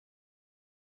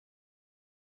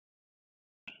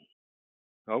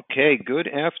Okay, good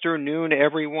afternoon,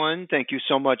 everyone. Thank you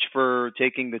so much for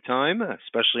taking the time,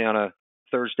 especially on a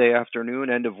Thursday afternoon,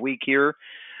 end of week here.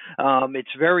 It's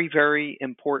very, very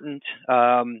important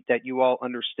that you all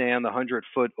understand the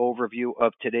 100-foot overview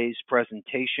of today's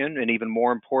presentation. And even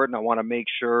more important, I want to make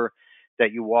sure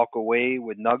that you walk away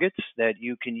with nuggets that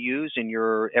you can use in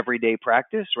your everyday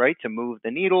practice, right, to move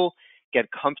the needle, get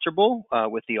comfortable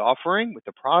with the offering, with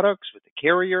the products, with the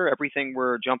carrier, everything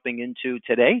we're jumping into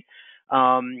today.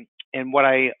 And what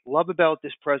I love about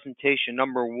this presentation,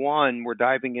 number one, we're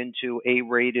diving into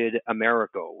A-rated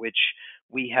Americo, which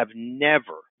we've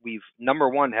number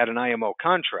one had an IMO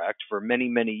contract for many,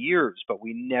 many years, but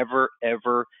we never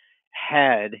ever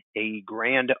had a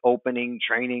grand opening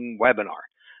training webinar.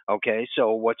 Okay,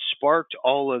 so what sparked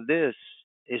all of this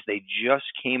is they just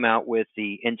came out with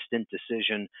the instant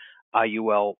decision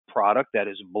IUL product that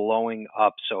is blowing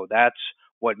up. So that's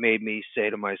what made me say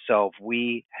to myself,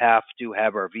 we have to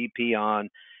have our VP on,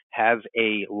 have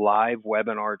a live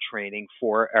webinar training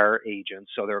for our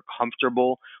agents so they're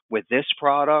comfortable with this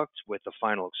product, with the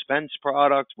final expense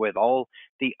product, with all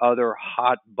the other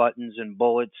hot buttons and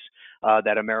bullets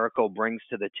that Americo brings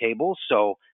to the table.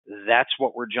 So that's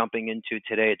what we're jumping into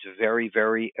today. It's very,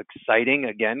 very exciting,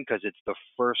 again, because it's the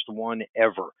first one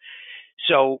ever.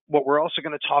 So, what we're also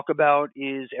going to talk about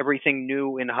is everything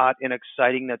new and hot and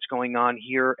exciting that's going on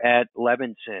here at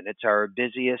Levinson. It's our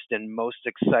busiest and most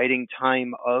exciting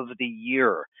time of the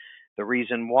year. The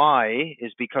reason why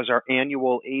is because our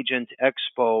annual Agent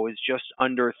Expo is just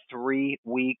under 3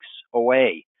 weeks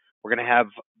away. We're going to have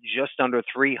just under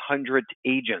 300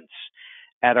 agents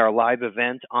at our live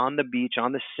event on the beach,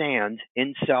 on the sand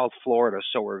in South Florida.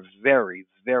 So we're very,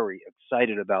 very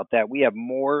excited about that. We have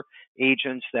more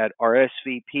agents that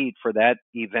RSVP'd for that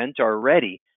event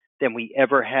already than we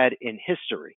ever had in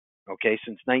history, okay,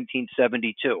 since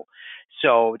 1972.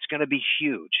 So it's going to be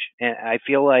huge. And I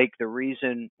feel like the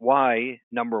reason why,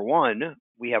 number one,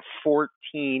 we have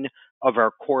 14 of our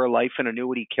core life and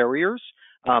annuity carriers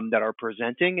that are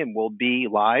presenting and will be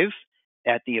live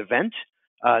at the event.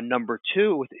 Number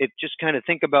two, if just kind of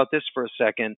think about this for a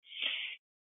second,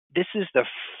 this is the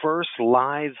first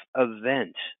live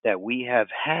event that we have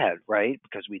had, right?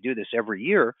 Because we do this every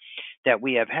year, that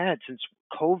we have had since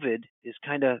COVID is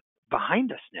kind of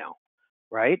behind us now,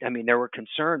 right? I mean, there were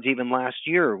concerns even last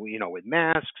year, with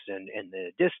masks and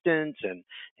the distance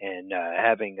and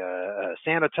having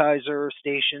sanitizer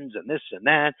stations and this and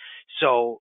that.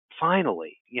 So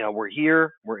finally, we're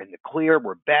here, we're in the clear,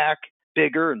 we're back,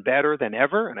 bigger and better than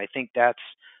ever, and I think that's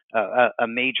a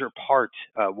major part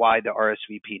why the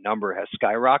RSVP number has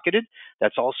skyrocketed.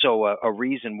 That's also a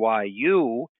reason why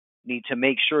you need to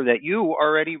make sure that you are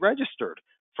already registered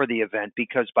for the event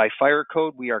because by fire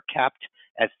code, we are capped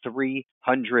at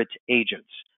 300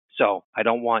 agents. So I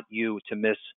don't want you to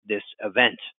miss this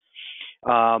event.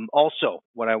 Also,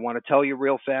 what I want to tell you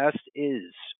real fast is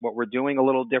what we're doing a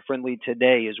little differently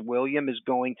today is William is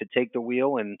going to take the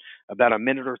wheel in about a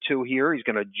minute or two here. He's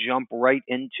going to jump right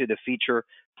into the feature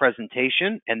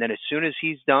presentation. And then as soon as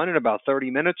he's done in about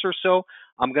 30 minutes or so,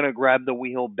 I'm going to grab the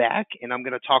wheel back and I'm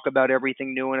going to talk about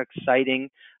everything new and exciting.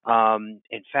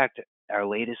 In fact, our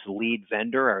latest lead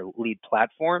vendor, our lead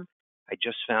platform, I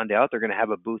just found out they're going to have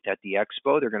a booth at the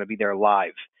expo. They're going to be there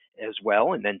live as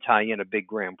well, and then tie in a big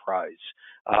grand prize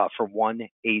for one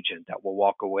agent that will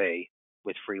walk away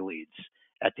with free leads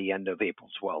at the end of April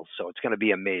 12th. So it's going to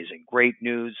be amazing. Great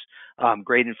news,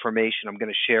 great information I'm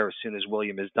going to share as soon as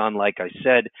William is done, like I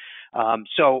said.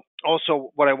 So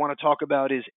also what I want to talk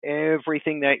about is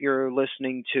everything that you're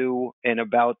listening to and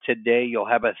about today. You'll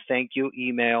have a thank you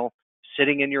email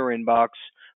sitting in your inbox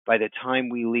by the time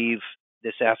we leave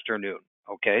this afternoon.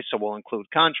 Okay, so we'll include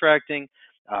contracting,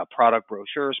 product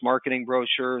brochures, marketing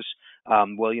brochures.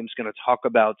 William's going to talk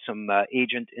about some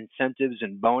agent incentives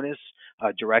and bonus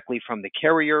directly from the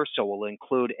carrier. So we'll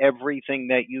include everything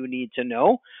that you need to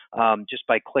know just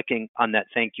by clicking on that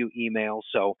thank you email.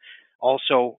 So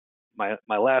also, my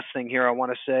last thing here I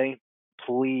want to say,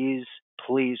 please,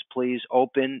 please, please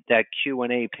open that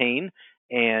Q&A pane.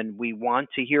 And we want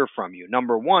to hear from you.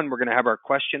 Number one, we're going to have our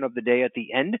question of the day at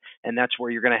the end, and that's where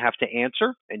you're going to have to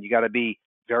answer. And you got to be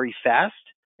very fast.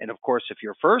 And of course, if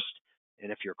you're first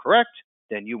and if you're correct,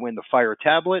 then you win the Fire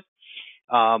tablet.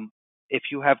 If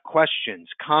you have questions,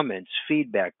 comments,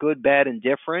 feedback, good, bad, and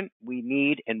different, we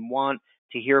need and want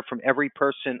to hear from every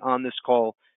person on this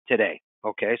call today.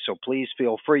 Okay, so please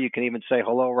feel free. You can even say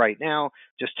hello right now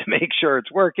just to make sure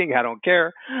it's working. I don't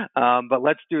care. But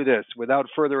let's do this. Without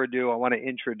further ado, I want to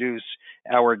introduce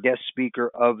our guest speaker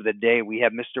of the day. We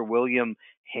have Mr. William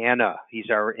Hanna.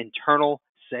 He's our internal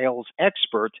sales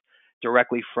expert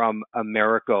directly from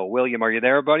Americo. William, are you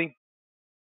there, buddy?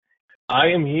 I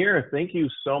am here. Thank you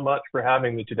so much for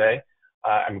having me today.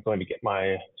 I'm going to get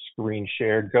my screen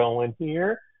shared going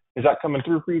here. Is that coming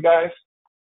through for you guys?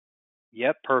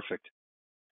 Yep, perfect.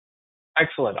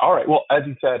 Excellent. All right. Well, as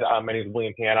you said, my name is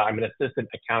William Hanna. I'm an assistant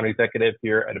account executive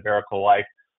here at Americo Life.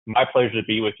 My pleasure to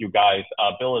be with you guys.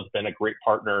 Bill has been a great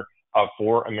partner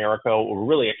for Americo. We're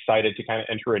really excited to kind of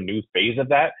enter a new phase of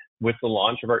that with the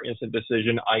launch of our instant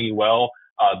decision IUL.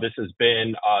 This has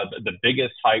been the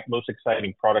biggest hype, most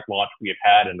exciting product launch we have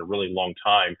had in a really long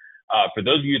time. For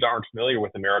those of you that aren't familiar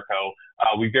with Americo,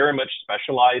 we very much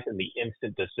specialize in the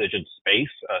instant decision space,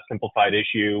 simplified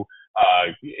issue,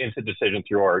 instant decision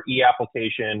through our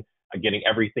e-application, getting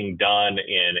everything done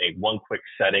in a one quick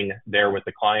setting there with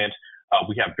the client.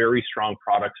 We have very strong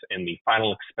products in the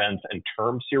final expense and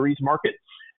term series market.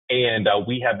 And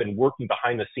we have been working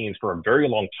behind the scenes for a very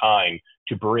long time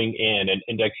to bring in an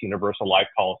index universal life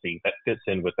policy that fits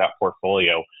in with that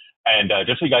portfolio. And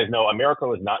just so you guys know,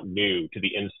 Americo is not new to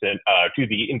the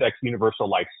index universal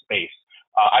life space.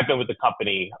 I've been with the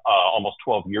company almost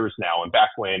 12 years now. And back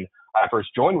when I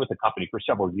first joined with the company for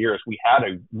several years, we had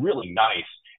a really nice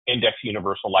index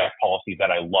universal life policy that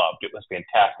I loved. It was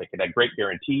fantastic. It had great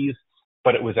guarantees,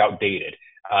 but it was outdated.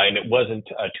 And it wasn't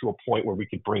to a point where we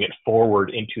could bring it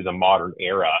forward into the modern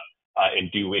era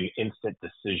and do an instant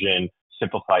decision,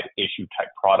 simplified issue type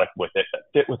product with it that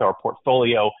fit with our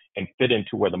portfolio and fit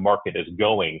into where the market is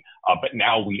going. But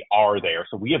now we are there.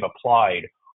 So we have applied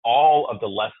all of the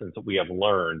lessons that we have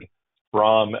learned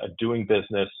from doing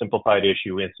business, simplified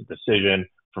issue, instant decision,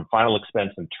 from final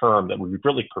expense and term that we've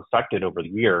really perfected over the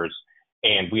years.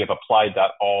 And we have applied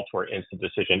that all to our instant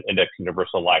decision index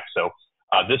universal life. So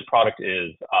this product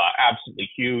is absolutely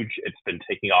huge. It's been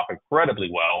taking off incredibly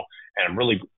well, and I'm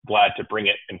really glad to bring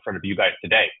it in front of you guys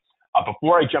today.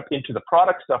 Before I jump into the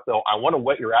product stuff, though, I want to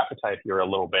whet your appetite here a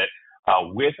little bit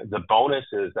with the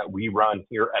bonuses that we run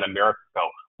here at Americo.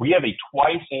 We have a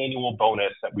twice annual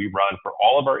bonus that we run for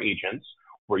all of our agents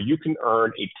where you can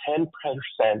earn a 10%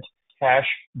 cash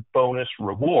bonus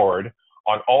reward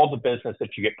on all the business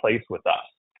that you get placed with us.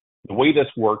 The way this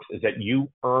works is that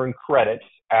you earn credits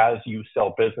as you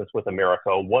sell business with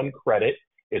Americo. One credit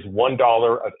is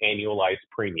 $1 of annualized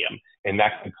premium, and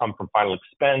that can come from final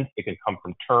expense, it can come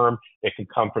from term, it can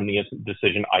come from the instant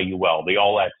decision IUL. They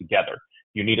all add together.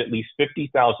 You need at least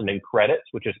 50,000 in credits,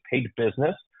 which is paid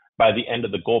business, by the end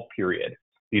of the goal period.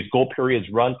 These goal periods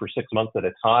run for 6 months at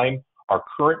a time. Our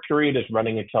current period is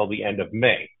running until the end of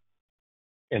May.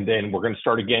 And then we're going to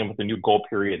start again with a new goal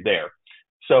period there.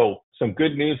 So some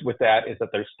good news with that is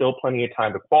that there's still plenty of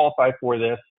time to qualify for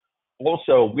this.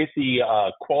 Also, with the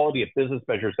quality of business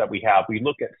measures that we have, we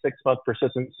look at 6-month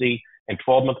persistency and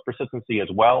 12-month persistency as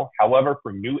well. However,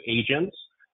 for new agents,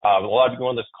 a lot of you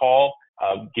on this call,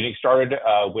 getting started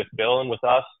with Bill and with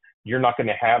us, you're not going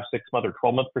to have 6-month or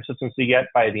 12-month persistency yet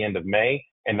by the end of May,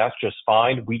 and that's just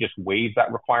fine. We just waive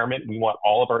that requirement. We want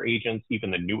all of our agents,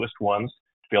 even the newest ones,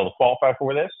 to be able to qualify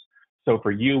for this. So for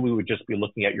you, we would just be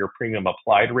looking at your premium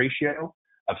applied ratio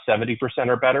of 70%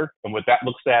 or better. And what that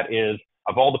looks at is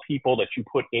of all the people that you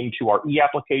put into our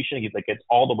e-application that gets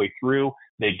all the way through,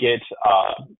 they get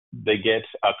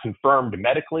confirmed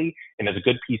medically and as a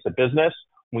good piece of business.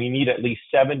 We need at least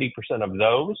 70% of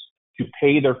those to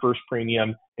pay their first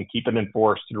premium and keep it in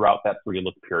force throughout that free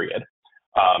look period.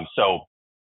 So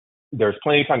there's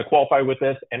plenty of time to qualify with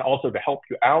this. And also to help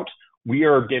you out, we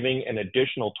are giving an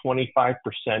additional 25%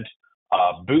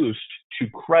 boost to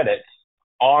credits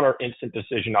on our instant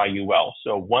decision IUL.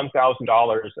 So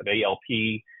 $1,000 of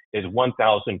ALP is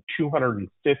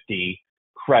 1,250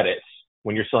 credits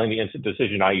when you're selling the instant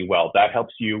decision IUL. That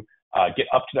helps you get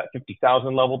up to that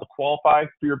 50,000 level to qualify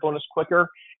for your bonus quicker.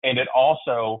 And it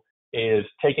also is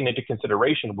taken into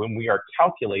consideration when we are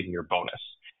calculating your bonus.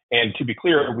 And to be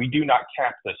clear, we do not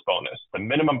cap this bonus. The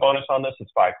minimum bonus on this is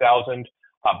 5,000,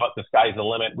 but the sky's the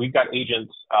limit. We've got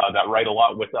agents that write a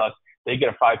lot with us. They get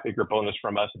a 5-figure bonus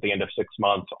from us at the end of 6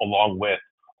 months, along with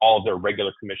all of their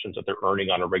regular commissions that they're earning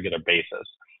on a regular basis.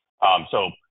 So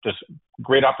just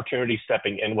great opportunity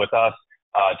stepping in with us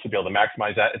to be able to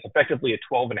maximize that. It's effectively a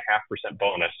 12.5%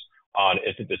 bonus on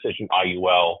instant decision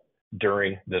IUL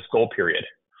during this goal period.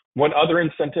 One other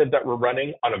incentive that we're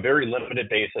running on a very limited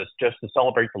basis just to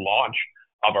celebrate the launch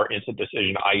of our instant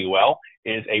decision IUL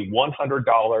is a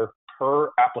 $100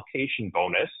 per application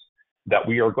bonus that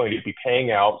we are going to be paying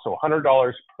out. So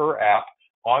 $100 per app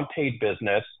on paid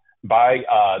business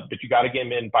but you got to get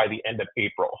them in by the end of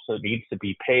April. So it needs to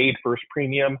be paid first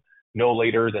premium no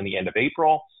later than the end of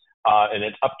April. And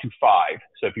it's up to 5.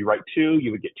 So if you write 2,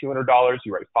 you would get $200.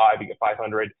 You write 5, you get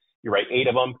 $500. You write 8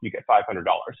 of them, you get $500.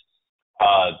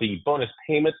 The bonus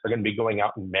payments are going to be going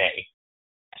out in May.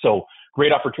 So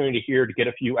great opportunity here to get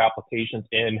a few applications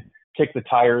in, kick the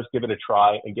tires, give it a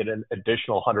try, and get an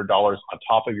additional $100 on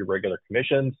top of your regular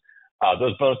commissions.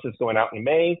 Those bonuses going out in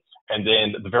May, and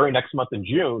then the very next month in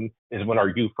June is when our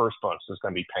You First bonus is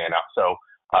going to be paying out. So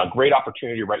great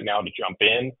opportunity right now to jump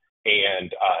in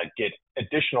and get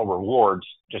additional rewards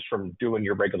just from doing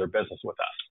your regular business with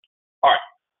us. All right,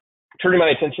 turning my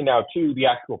attention now to the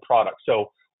actual product.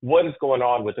 So what is going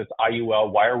on with this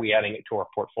IUL? Why are we adding it to our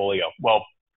portfolio? Well,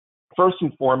 first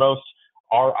and foremost,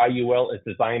 our IUL is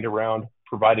designed around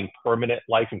providing permanent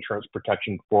life insurance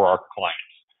protection for our clients.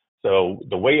 So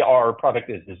the way our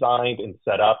product is designed and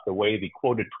set up, the way the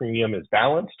quoted premium is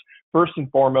balanced, first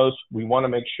and foremost, we want to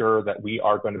make sure that we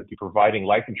are going to be providing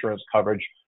life insurance coverage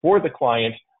for the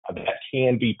client that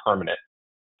can be permanent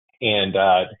and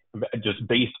just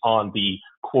based on the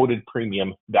quoted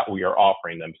premium that we are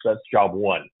offering them. So that's job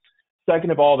one.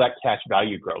 Second of all, that cash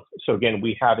value growth. So again,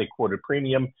 we have a quoted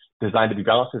premium designed to be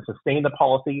balanced to sustain the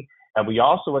policy. And we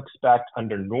also expect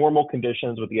under normal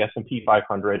conditions with the S&P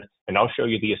 500, and I'll show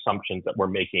you the assumptions that we're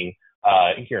making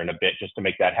here in a bit just to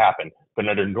make that happen. But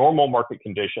under normal market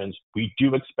conditions, we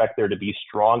do expect there to be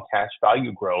strong cash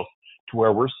value growth to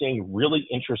where we're seeing really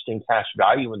interesting cash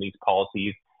value in these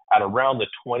policies at around the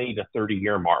 20 to 30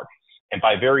 year mark. And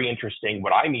by very interesting,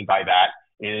 what I mean by that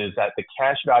is that the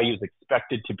cash value is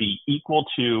expected to be equal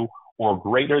to or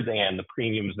greater than the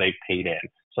premiums they've paid in.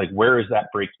 It's like, where is that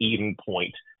break-even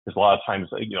point? There's a lot of times,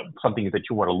 something that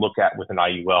you want to look at with an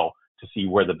IUL to see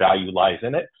where the value lies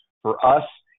in it. For us,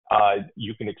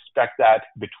 you can expect that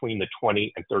between the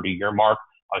 20 and 30 year mark.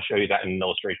 I'll show you that in an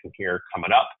illustration here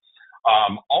coming up.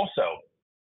 Also,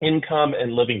 income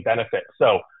and living benefits.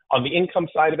 So on the income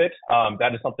side of it,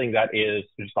 that is something that is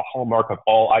just a hallmark of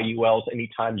all IULs.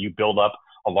 Anytime you build up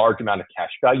a large amount of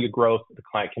cash value growth, the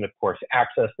client can, of course,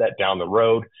 access that down the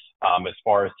road as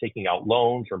far as taking out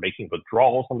loans or making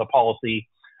withdrawals on the policy.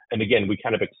 And again, we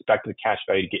kind of expect the cash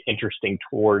value to get interesting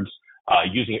towards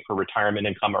using it for retirement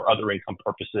income or other income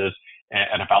purposes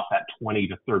at about that 20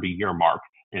 to 30 year mark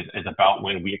is about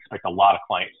when we expect a lot of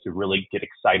clients to really get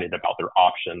excited about their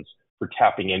options for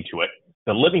tapping into it.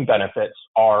 The living benefits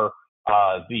are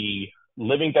the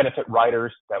living benefit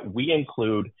riders that we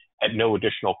include at no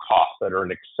additional cost that are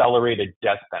an accelerated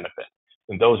death benefit.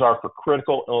 And those are for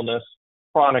critical illness,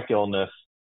 chronic illness,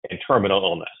 and terminal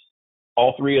illness.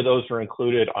 All three of those are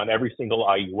included on every single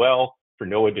IUL for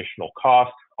no additional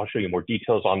cost. I'll show you more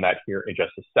details on that here in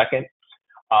just a second.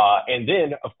 And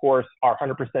then, of course, our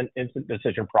 100% instant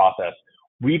decision process.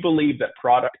 We believe that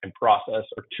product and process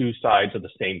are two sides of the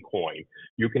same coin.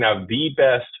 You can have the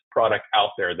best product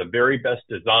out there, the very best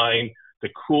design, the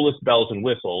coolest bells and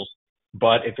whistles,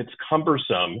 but if it's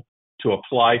cumbersome to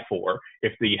apply for,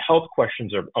 if the health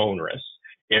questions are onerous,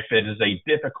 if it is a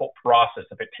difficult process,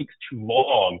 if it takes too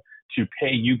long to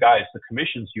pay you guys the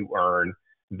commissions you earn,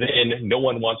 then no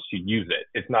one wants to use it.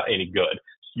 It's not any good.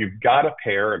 So you've got to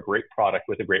pair a great product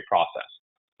with a great process.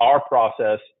 Our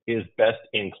process is best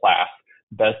in class,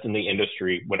 best in the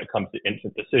industry when it comes to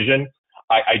instant decision.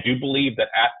 I do believe that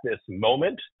at this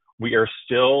moment, we are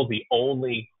still the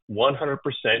only 100%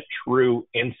 true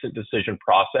instant decision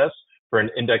process for an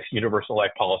index universal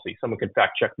life policy. Someone can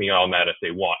fact check me on that if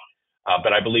they want.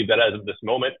 But I believe that as of this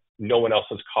moment, no one else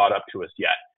has caught up to us yet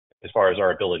as far as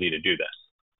our ability to do this.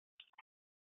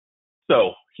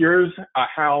 So here's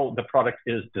how the product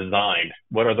is designed.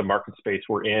 What are the market space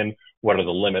we're in? What are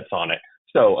the limits on it?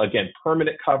 So again,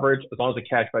 permanent coverage, as long as the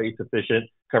cash value is sufficient,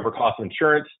 cover cost of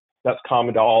insurance, that's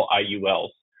common to all IULs.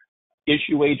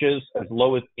 Issue ages as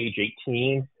low as age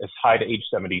 18, as high to age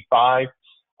 75.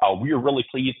 We are really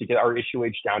pleased to get our issue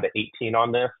age down to 18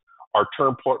 on this. Our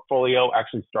term portfolio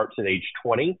actually starts at age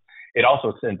 20. It also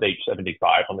extends age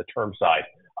 75 on the term side.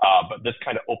 But this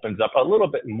kind of opens up a little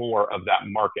bit more of that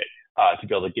market to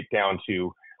be able to get down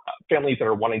to families that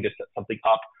are wanting to set something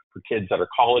up for kids that are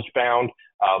college bound.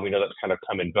 We know that's kind of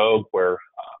come in vogue where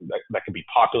that can be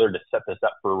popular to set this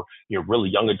up for really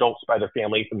young adults by their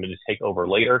family for them to take over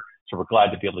later. So we're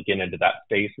glad to be able to get into that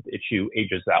space with issue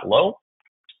ages that low.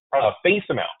 Face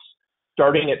amounts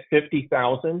starting at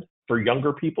 $50,000 for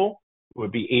younger people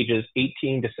would be ages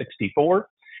 18 to 64.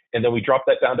 And then we drop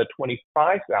that down to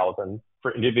 $25,000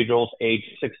 for individuals age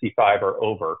 65 or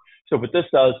over. So what this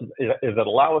does is it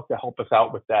allows us to help us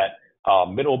out with that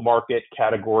middle market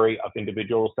category of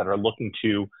individuals that are looking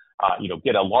to,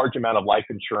 get a large amount of life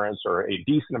insurance or a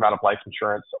decent amount of life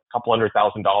insurance, a couple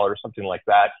 $100,000, something like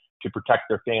that, to protect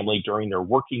their family during their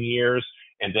working years,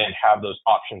 and then have those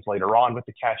options later on with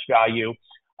the cash value.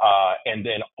 And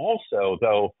then also,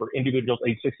 though, for individuals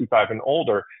age 65 and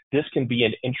older, this can be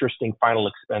an interesting final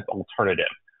expense alternative.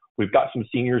 We've got some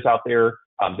seniors out there.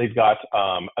 They've got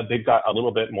a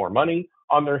little bit more money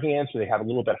on their hands, so they have a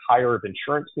little bit higher of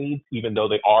insurance needs, even though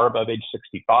they are above age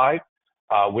 65.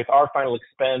 With our final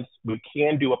expense, we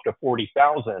can do up to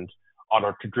 $40,000 on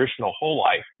our traditional whole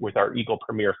life with our Eagle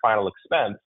Premier final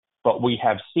expense. But we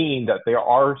have seen that there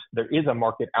is a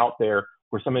market out there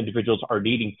where some individuals are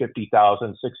needing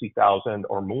 $50,000, $60,000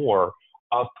 or more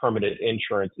of permanent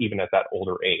insurance, even at that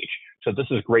older age. So this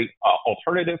is a great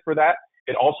alternative for that.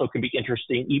 It also can be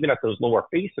interesting, even at those lower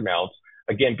face amounts,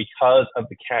 again, because of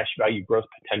the cash value growth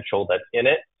potential that's in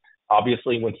it.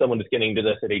 Obviously, when someone is getting to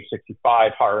this at age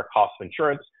 65, higher cost of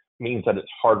insurance means that it's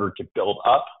harder to build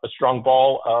up a strong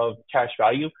ball of cash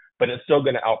value, but it's still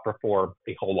going to outperform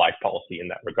a whole life policy in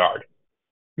that regard.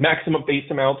 Maximum face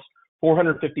amounts,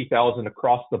 $450,000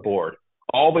 across the board,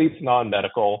 always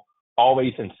non-medical,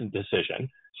 always instant decision.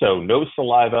 So no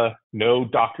saliva, no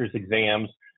doctor's exams,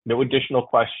 no additional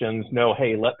questions, no,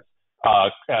 hey, let's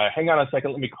hang on a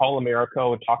second, let me call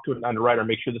Americo and talk to an underwriter,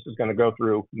 make sure this is going to go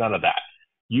through. None of that.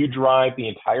 You drive the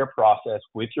entire process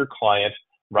with your client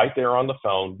right there on the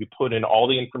phone. You put in all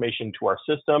the information to our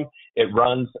system. It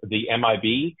runs the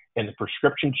MIB and the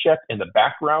prescription check in the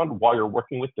background while you're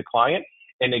working with the client,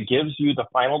 and it gives you the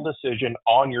final decision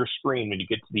on your screen when you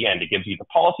get to the end. It gives you the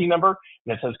policy number,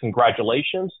 and it says,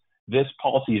 congratulations, this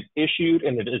policy is issued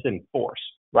and it is in force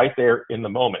right there in the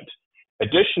moment.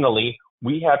 Additionally,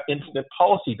 we have instant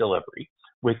policy delivery.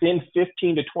 Within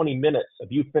 15 to 20 minutes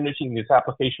of you finishing this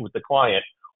application with the client,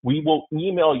 we will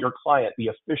email your client the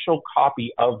official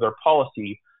copy of their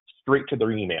policy straight to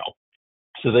their email.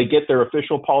 So they get their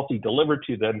official policy delivered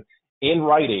to them in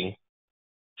writing,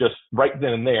 just right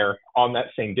then and there on that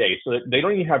same day. So that they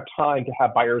don't even have time to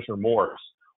have buyer's remorse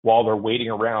while they're waiting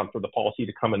around for the policy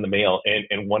to come in the mail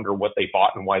and wonder what they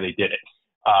bought and why they did it.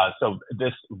 So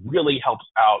this really helps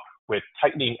out with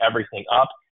tightening everything up,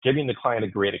 giving the client a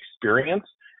great experience.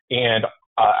 And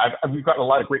we've gotten a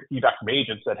lot of great feedback from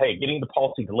agents that, hey, getting the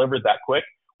policy delivered that quick,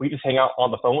 we just hang out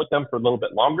on the phone with them for a little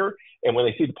bit longer. And when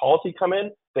they see the policy come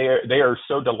in, they are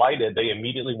so delighted, they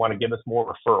immediately want to give us more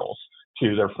referrals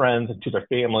to their friends and to their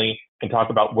family and talk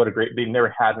about what a great, they've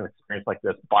never had an experience like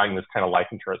this, buying this kind of life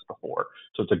insurance before.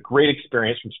 So it's a great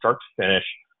experience from start to finish,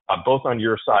 both on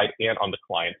your side and on the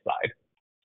client side.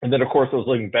 And then, of course, those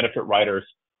living benefit riders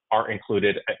are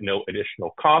included at no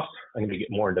additional cost. I'm going to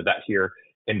get more into that here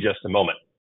in just a moment.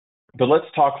 But let's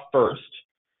talk first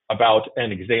about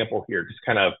an example here, just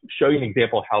kind of show you an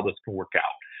example of how this can work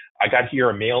out. I got here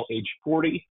a male age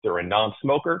 40. They're a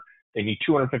non-smoker. They need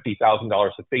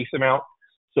 $250,000 of face amount.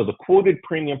 So the quoted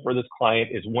premium for this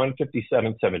client is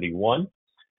 $157.71.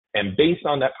 And based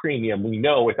on that premium, we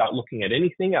know without looking at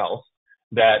anything else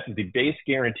that the base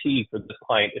guarantee for this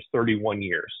client is 31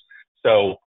 years.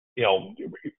 So, you know,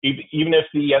 even if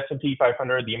the S&P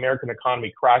 500, the American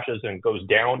economy crashes and goes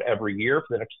down every year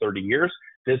for the next 30 years,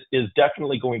 this is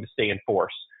definitely going to stay in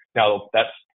force. Now, that's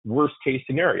worst case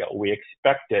scenario. We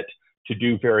expect it to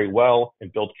do very well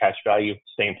and build cash value,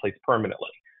 stay in place permanently.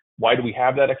 Why do we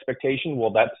have that expectation?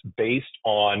 Well, that's based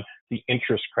on the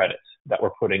interest credits that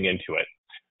we're putting into it.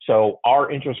 So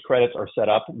our interest credits are set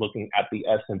up looking at the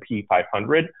S&P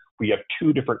 500. We have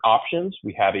two different options.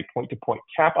 We have a point-to-point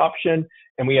cap option,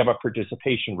 and we have a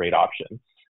participation rate option.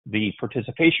 The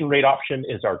participation rate option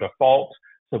is our default.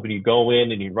 So when you go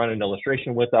in and you run an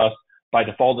illustration with us, by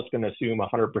default, it's going to assume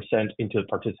 100% into the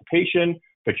participation,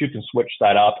 but you can switch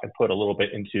that up and put a little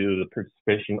bit into the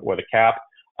participation or the cap,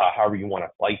 however you want to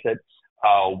slice it.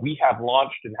 We have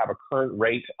launched and have a current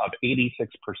rate of 86%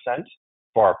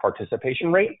 for our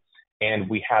participation rate, and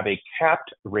we have a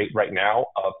capped rate right now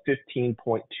of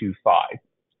 15.25.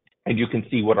 And you can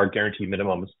see what our guarantee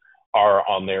minimums are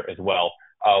on there as well.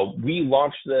 We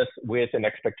launched this with an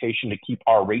expectation to keep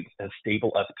our rates as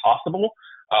stable as possible.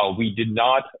 We did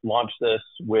not launch this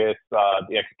with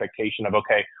the expectation of,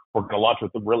 okay, we're going to launch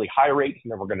with the really high rates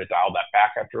and then we're going to dial that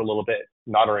back after a little bit.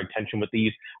 Not our intention with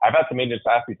these. I've had some agents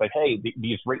ask me, like, hey,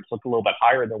 these rates look a little bit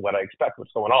higher than what I expect.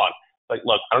 What's going on? Like,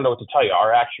 look, I don't know what to tell you.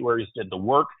 Our actuaries did the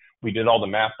work. We did all the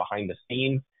math behind the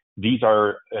scenes. These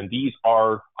are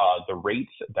the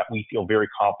rates that we feel very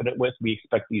confident with. We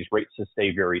expect these rates to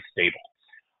stay very stable.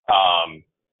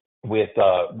 With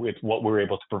what we're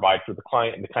able to provide for the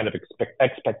client and the kind of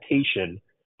expectation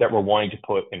that we're wanting to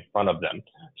put in front of them.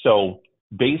 So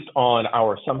based on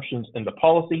our assumptions in the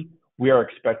policy, we are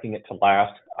expecting it to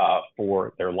last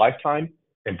for their lifetime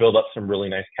and build up some really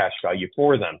nice cash value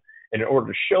for them. And in order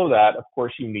to show that, of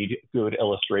course, you need good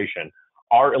illustration.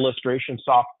 Our illustration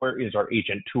software is our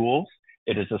agent tools.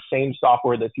 It is the same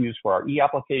software that's used for our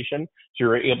e-application. So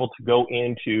you're able to go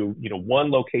into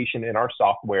one location in our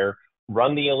software,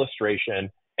 run the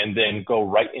illustration, and then go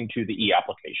right into the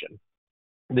e-application.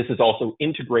 This is also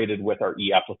integrated with our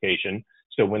e-application.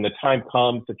 So when the time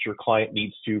comes that your client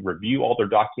needs to review all their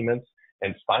documents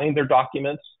and sign their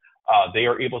documents, they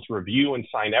are able to review and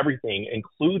sign everything,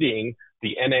 including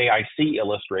the NAIC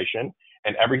illustration,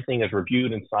 and everything is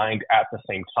reviewed and signed at the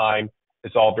same time.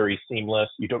 It's all very seamless.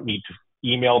 You don't need to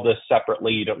email this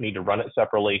separately. You don't need to run it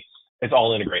separately. It's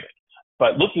all integrated.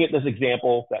 But looking at this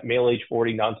example, that male age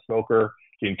 40 non-smoker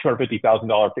getting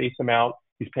 $250,000 face amount,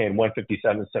 he's paying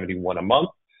 $157.71 a month.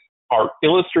 Our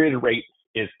illustrated rate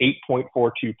is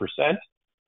 8.42%.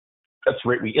 That's the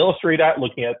rate we illustrate at.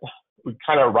 We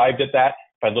kind of arrived at that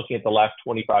by looking at the last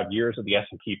 25 years of the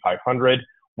S&P 500.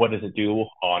 What does it do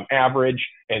on average?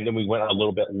 And then we went a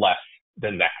little bit less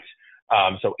than that.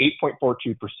 So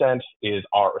 8.42% is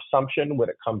our assumption when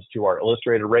it comes to our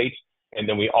illustrated rate. And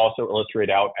then we also illustrate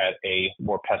out at a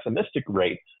more pessimistic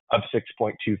rate of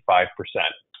 6.25%.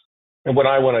 And what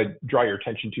I want to draw your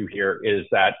attention to here is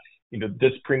that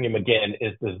this premium, again,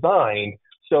 is designed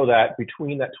so that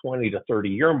between that 20 to 30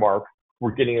 year mark,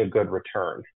 we're getting a good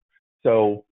return.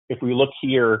 So if we look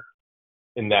here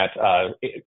in that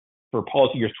for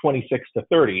policy years 26 to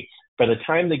 30, by the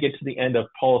time they get to the end of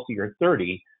policy year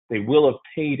 30, they will have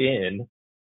paid in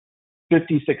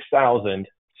 $56,776.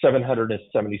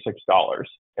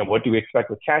 And what do we expect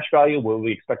with cash value? Well,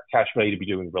 we expect cash value to be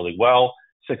doing really well.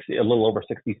 A little over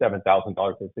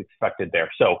 $67,000 is expected there.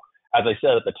 So as I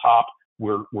said at the top,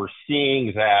 we're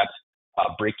seeing that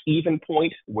break-even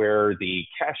point where the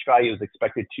cash value is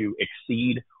expected to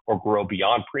exceed or grow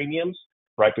beyond premiums,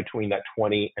 right between that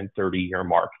 20 and 30 year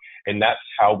mark. And that's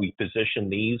how we position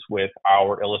these with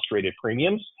our illustrated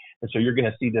premiums. And so you're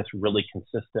going to see this really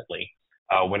consistently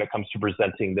when it comes to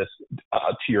presenting this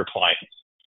to your clients.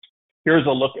 Here's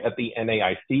a look at the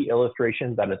NAIC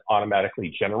illustration that is automatically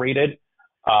generated.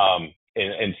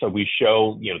 And so we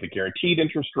show, the guaranteed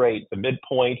interest rate, the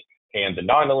midpoint, and the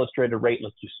non-illustrated rate,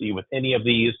 like you see with any of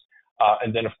these.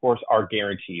 And then, of course, our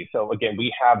guarantees. So again,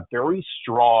 we have very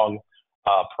strong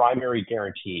primary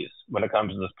guarantees when it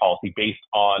comes to this policy based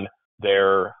on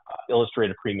their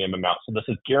illustrated premium amount. So this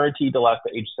is guaranteed to last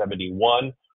to age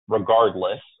 71,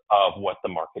 regardless of what the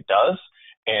market does.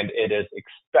 And it is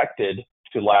expected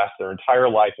to last their entire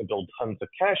life and build tons of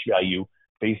cash value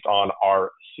based on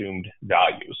our assumed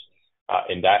values.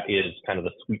 And that is kind of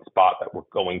the sweet spot that we're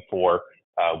going for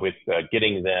with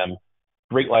getting them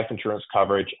great life insurance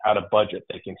coverage at a budget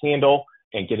they can handle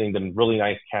and getting them really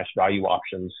nice cash value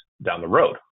options down the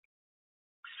road.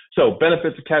 So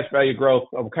benefits of cash value growth,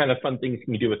 what kind of fun things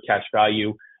can you do with cash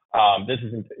value? This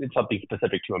isn't something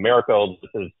specific to Americo.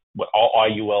 This is what all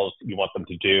IULs you want them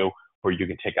to do, where you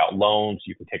can take out loans,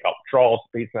 you can take out withdrawals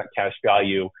based on that cash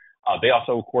value. They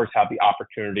also, of course, have the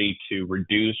opportunity to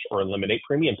reduce or eliminate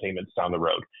premium payments down the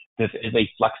road. This is a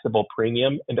flexible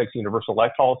premium index universal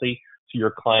life policy, so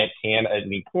your client can at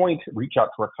any point reach out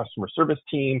to our customer service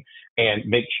team and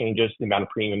make changes to the amount of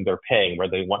premium they're paying, where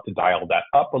they want to dial that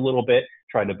up a little bit,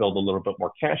 try to build a little bit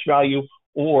more cash value,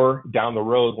 or down the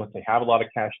road, once they have a lot of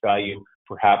cash value,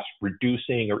 perhaps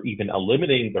reducing or even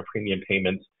eliminating their premium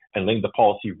payments and letting the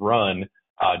policy run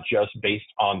just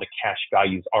based on the cash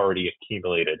values already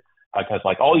accumulated. Because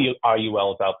like all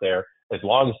IULs out there, as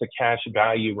long as the cash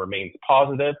value remains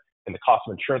positive and the cost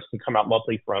of insurance can come out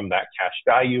monthly from that cash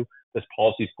value, this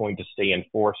policy is going to stay in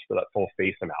force for that full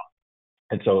face amount.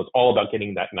 And so it's all about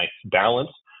getting that nice balance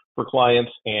for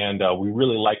clients. And we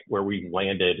really like where we've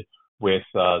landed with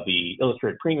the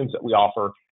illustrated premiums that we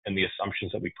offer and the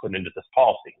assumptions that we put into this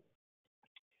policy.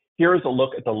 Here is a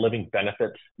look at the living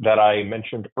benefits that I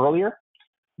mentioned earlier.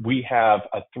 We have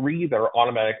 3 that are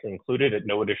automatically included at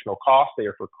no additional cost. They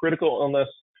are for critical illness,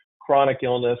 chronic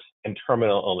illness, and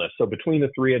terminal illness. So between the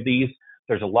 3 of these,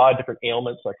 there's a lot of different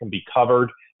ailments that can be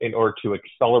covered in order to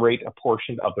accelerate a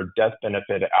portion of their death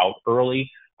benefit out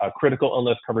early. Critical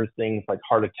illness covers things like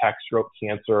heart attack, stroke,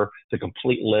 cancer. The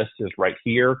complete list is right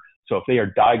here. So if they are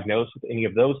diagnosed with any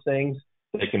of those things,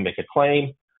 they can make a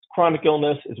claim. Chronic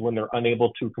illness is when they're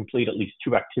unable to complete at least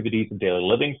 2 activities of daily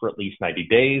living for at least 90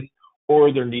 days.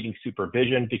 Or they're needing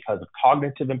supervision because of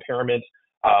cognitive impairment,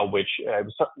 which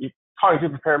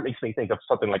cognitive impairment makes me think of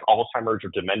something like Alzheimer's or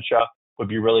dementia would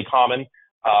be really common.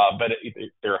 But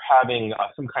if they're having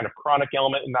some kind of chronic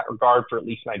ailment in that regard for at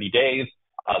least 90 days,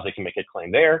 they can make a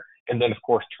claim there. And then, of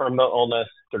course, terminal illness,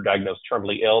 they're diagnosed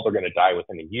terminally ill, they're going to die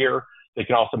within a year. They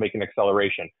can also make an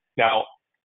acceleration. Now,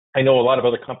 I know a lot of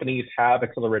other companies have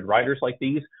accelerated riders like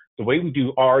these. The way we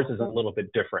do ours is a little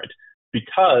bit different,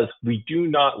 because we do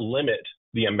not limit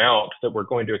the amount that we're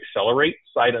going to accelerate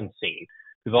sight unseen.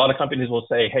 Because a lot of companies will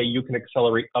say, hey, you can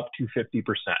accelerate up to 50%,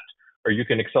 or you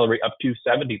can accelerate up to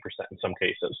 70% in some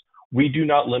cases. We do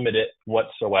not limit it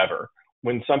whatsoever.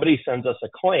 When somebody sends us a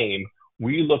claim,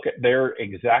 we look at their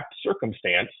exact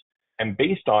circumstance, and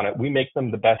based on it, we make them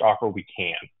the best offer we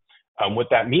can. What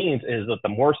that means is that the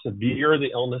more severe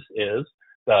the illness is,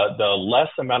 the less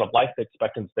amount of life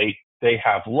expectancy they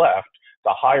have left,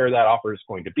 the higher that offer is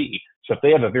going to be. So if they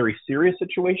have a very serious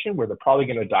situation where they're probably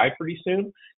going to die pretty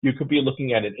soon, you could be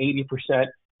looking at an 80%,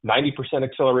 90%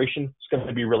 acceleration. It's going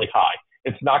to be really high.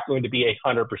 It's not going to be a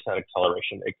 100%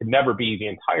 acceleration. It could never be the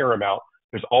entire amount.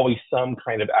 There's always some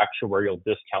kind of actuarial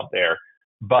discount there,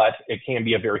 but it can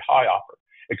be a very high offer.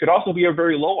 It could also be a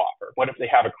very low offer. What if they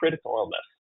have a critical illness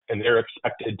and they're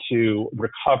expected to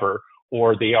recover,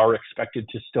 or they are expected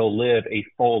to still live a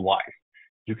full life?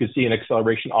 You could see an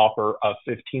acceleration offer of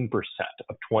 15%,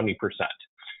 of 20%.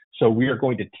 So we are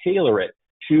going to tailor it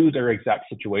to their exact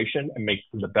situation and make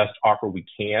them the best offer we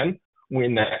can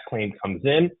when that claim comes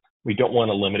in. We don't want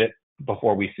to limit it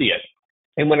before we see it.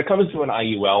 And when it comes to an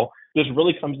IUL, this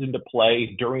really comes into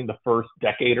play during the first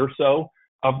decade or so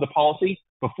of the policy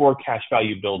before cash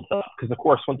value builds up. Because, of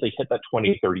course, once they hit that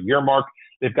 20, 30-year mark,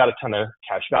 they've got a ton of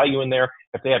cash value in there.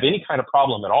 If they have any kind of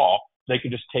problem at all, they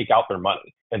can just take out their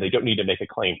money, and they don't need to make a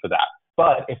claim for that.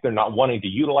 But if they're not wanting to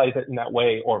utilize it in that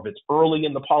way, or if it's early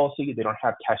in the policy, they don't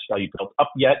have cash value built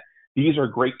up yet, these are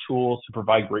great tools to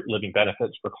provide great living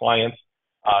benefits for clients.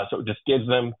 So it just gives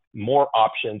them more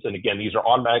options. And again, these are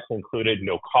automatically included,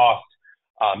 no cost.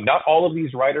 Not all of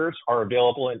these riders are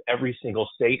available in every single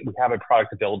state. We have a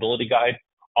product availability guide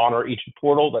on our agent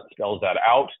portal that spells that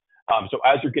out. So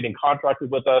as you're getting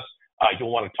contracted with us,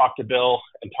 you'll want to talk to Bill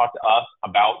and talk to us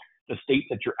about the states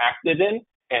that you're active in,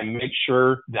 and make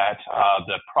sure that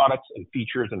the products and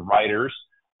features and riders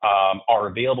are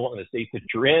available in the states that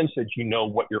you're in, so that you know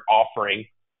what you're offering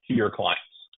to your clients.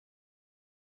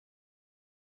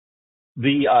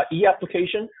 The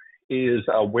e-application is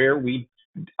where we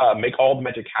make all the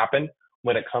magic happen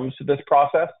when it comes to this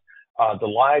process. The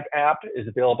live app is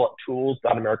available at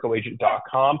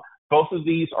tools.americoagent.com. Both of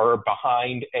these are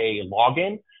behind a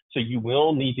login, so you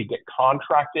will need to get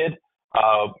contracted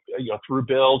through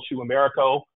Bill to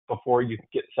Americo before you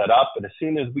get set up. But as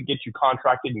soon as we get you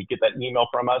contracted and you get that email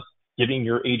from us giving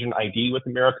your agent ID with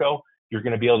Americo, you're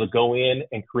going to be able to go in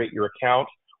and create your account.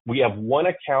 We have one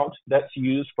account that's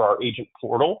used for our agent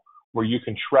portal where you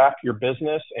can track your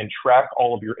business and track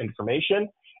all of your information.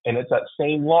 And it's that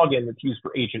same login that's used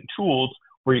for agent tools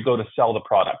where you go to sell the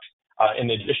product. In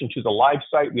addition to the live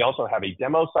site, we also have a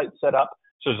demo site set up.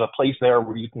 So there's a place there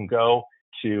where you can go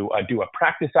to do a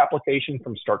practice application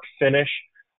from start to finish.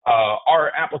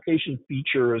 Our application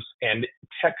features and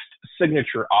text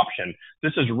signature option.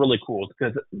 This is really cool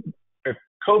because if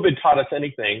COVID taught us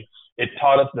anything, it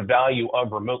taught us the value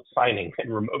of remote signing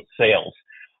and remote sales.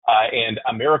 And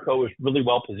Americo is really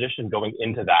well positioned going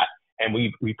into that. And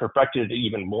we perfected it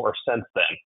even more since then.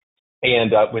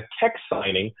 And with text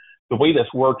signing, the way this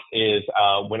works is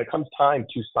when it comes time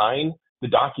to sign the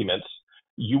documents,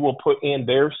 you will put in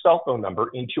their cell phone number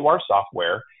into our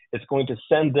software. It's going to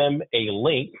send them a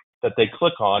link that they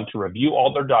click on to review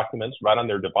all their documents right on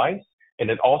their device. And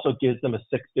it also gives them a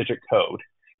 6-digit code.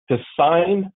 To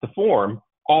sign the form,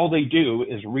 all they do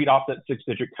is read off that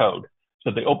 6-digit code.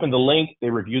 So they open the link, they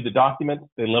review the documents,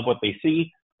 they love what they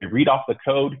see, they read off the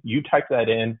code, you type that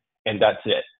in, and that's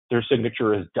it. Their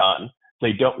signature is done.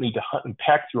 They don't need to hunt and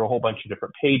peck through a whole bunch of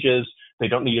different pages. They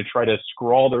don't need to try to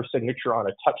scroll their signature on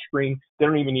a touch screen. They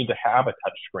don't even need to have a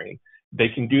touch screen. They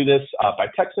can do this by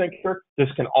text signature. This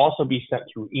can also be sent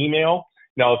through email.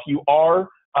 Now, if you are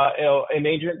an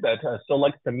agent that still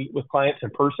likes to meet with clients in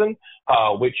person,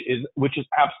 which is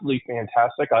absolutely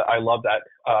fantastic. I love that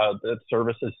that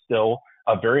service is still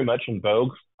very much in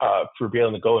vogue for being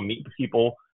able to go and meet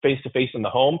people face to face in the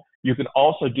home. You can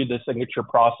also do the signature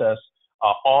process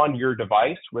on your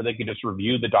device, where they can just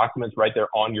review the documents right there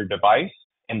on your device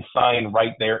and sign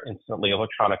right there instantly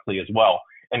electronically as well.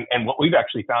 And what we've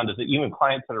actually found is that even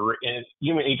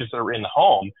agents that are in the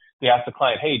home, they ask the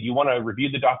client, hey, do you want to review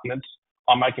the documents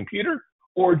on my computer,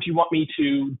 or do you want me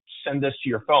to send this to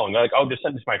your phone? They're like, oh, just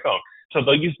send this to my phone. So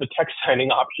they'll use the text signing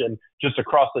option just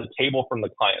across the table from the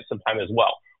client sometime as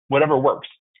well. Whatever works.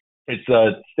 It's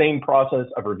the same process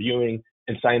of reviewing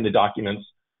and signing the documents,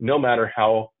 no matter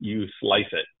how you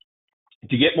slice it.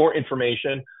 To get more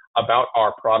information about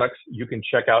our products, you can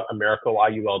check out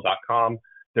AmericoIUL.com.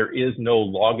 There is no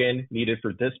login needed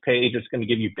for this page. It's going to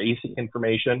give you basic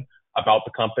information about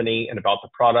the company and about the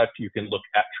product. You can look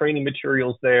at training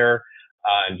materials there,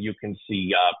 and you can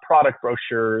see product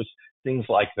brochures, things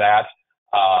like that.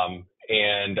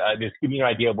 And just give you an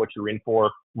idea of what you're in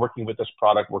for working with this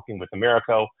product, working with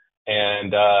Americo.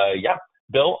 And yeah,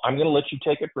 Bill, I'm going to let you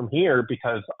take it from here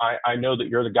because I know that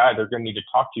you're the guy they're going to need to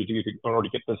talk to in order to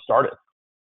get this started.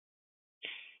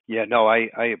 Yeah, no, I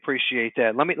appreciate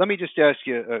that. Let me just ask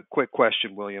you a quick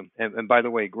question, William. And by the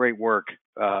way, great work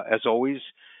as always.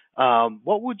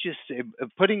 What would you say,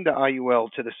 putting the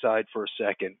IUL to the side for a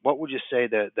second? What would you say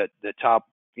that the top,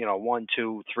 one,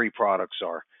 two, three products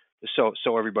are,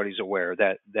 so everybody's aware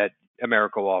that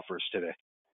Americo offers today?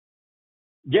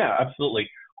 Yeah, absolutely.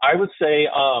 I would say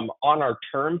on our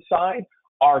term side,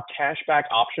 our cashback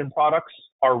option products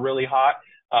are really hot.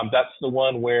 That's the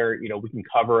one where we can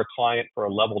cover a client for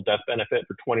a level death benefit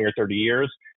for 20 or 30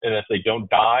 years, and if they don't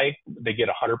die, they get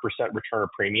 100% return of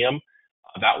premium.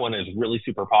 That one is really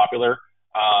super popular.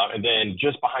 And then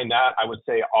just behind that, I would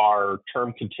say our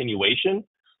term continuation.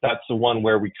 That's the one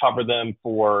where we cover them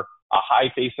for a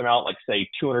high face amount, like say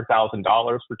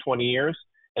 $200,000 for 20 years,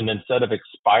 and then instead of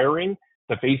expiring,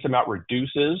 the face amount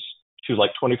reduces to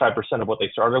like 25% of what they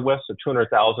started with. So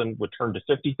 200,000 would turn to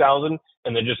 50,000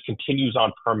 and then just continues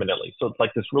on permanently. So it's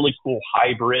like this really cool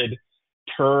hybrid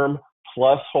term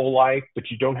plus whole life,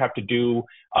 but you don't have to do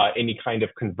any kind of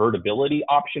convertibility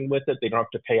option with it. They don't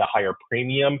have to pay a higher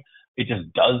premium. It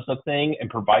just does the thing and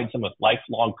provides them with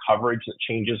lifelong coverage that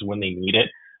changes when they need it.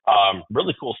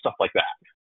 Really cool stuff like that.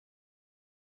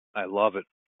 I love it.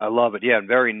 I love it. Yeah,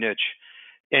 very niche.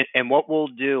 And what we'll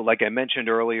do, like I mentioned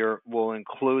earlier, we'll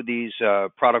include these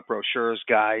product brochures,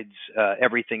 guides,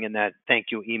 everything in that thank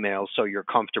you email so you're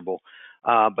comfortable.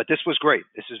 But this was great.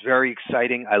 This is very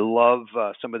exciting. I love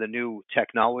some of the new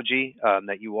technology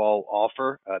that you all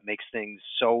offer. It makes things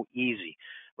so easy,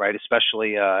 right?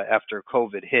 Especially after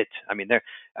COVID hit. I mean,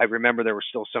 I remember there were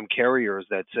still some carriers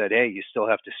that said, "Hey, you still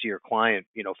have to see your client,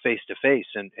 face to face,"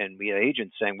 and we had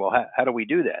agents saying, "Well, how do we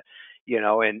do that?"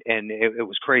 And it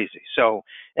was crazy. So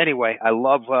anyway, I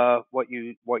love what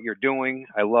you're doing.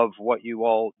 I love what you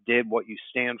all did, what you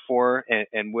stand for.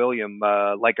 And William,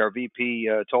 like our VP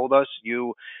told us,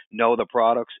 you know the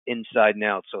products inside and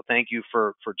out. So thank you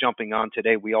for jumping on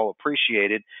today. We all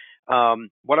appreciate it.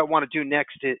 What I want to do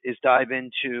next is dive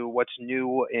into what's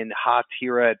new and hot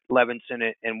here at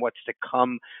Levinson and what's to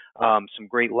come. Some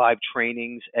great live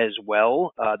trainings as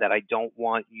well that I don't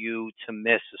want you to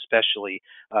miss, especially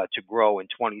to grow in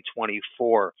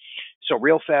 2024. So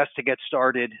real fast to get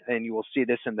started, and you will see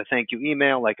this in the thank you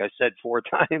email, like I said 4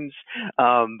 times,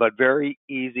 but very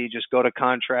easy. Just go to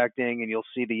contracting, and you'll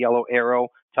see the yellow arrow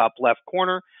top left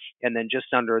corner. And then just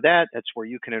under that, that's where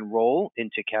you can enroll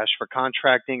into Cash for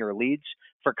Contracting or Leads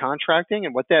for Contracting.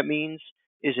 And what that means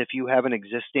is if you have an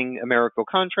existing Americo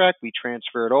contract, we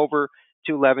transfer it over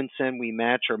to Levinson. We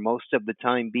match or most of the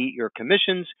time beat your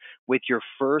commissions. With your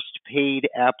first paid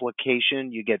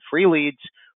application, you get free leads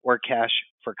or Cash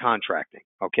for Contracting.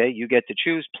 Okay, you get to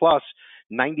choose. Plus,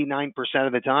 99%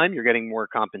 of the time, you're getting more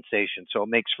compensation. So it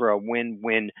makes for a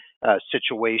win-win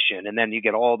situation. And then you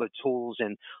get all the tools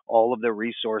and all of the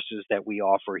resources that we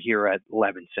offer here at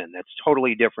Levinson. That's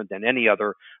totally different than any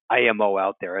other IMO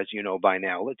out there, as you know by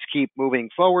now. Let's keep moving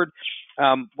forward.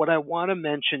 What I want to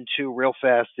mention too, real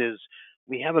fast, is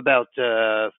we have about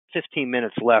 15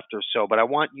 minutes left or so, but I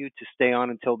want you to stay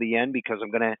on until the end because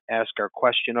I'm going to ask our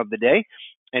question of the day.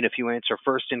 And if you answer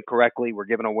first incorrectly, we're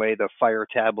giving away the Fire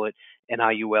Tablet and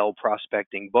IUL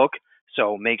prospecting book.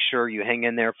 So make sure you hang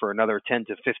in there for another 10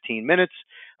 to 15 minutes.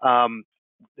 The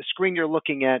screen you're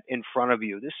looking at in front of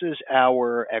you, this is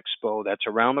our expo that's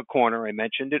around the corner. I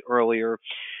mentioned it earlier.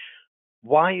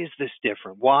 Why is this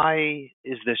different? Why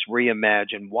is this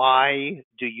reimagined? Why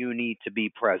do you need to be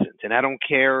present? And I don't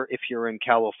care if you're in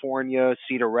California,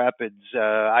 Cedar Rapids,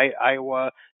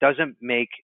 Iowa, doesn't make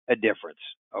a difference,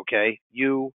 okay?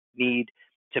 You need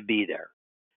to be there.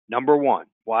 Number one,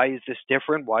 why is this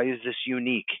different? Why is this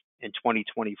unique in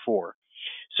 2024?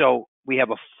 So we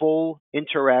have a full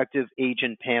interactive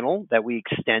agent panel that we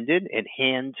extended and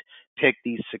hand picked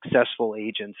these successful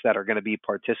agents that are going to be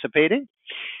participating.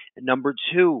 And number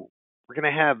two, we're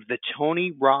going to have the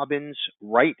Tony Robbins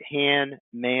right-hand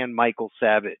man, Michael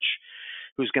Savage,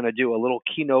 who's going to do a little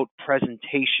keynote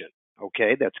presentation,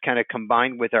 okay, that's kind of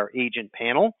combined with our agent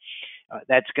panel.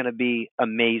 That's going to be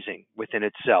amazing within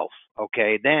itself,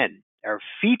 okay? Then our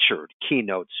featured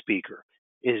keynote speaker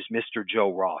is Mr.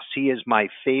 Joe Ross. He is my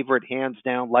favorite, hands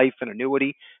down, life and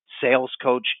annuity sales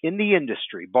coach in the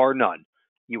industry, bar none.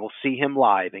 You will see him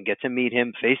live and get to meet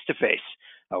him face to face.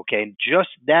 Okay, and just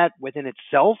that within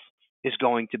itself is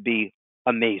going to be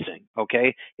amazing.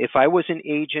 Okay, if I was an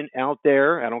agent out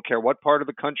there, I don't care what part of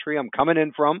the country I'm coming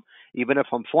in from, even if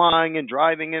I'm flying and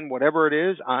driving in, whatever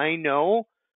it is, I know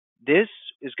this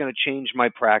is going to change my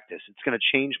practice. It's going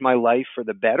to change my life for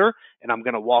the better, and I'm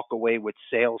going to walk away with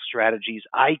sales strategies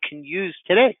I can use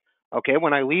today, okay,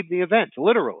 when I leave the event,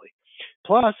 literally.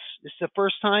 Plus, this is the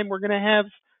first time we're going to have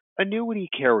annuity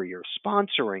carrier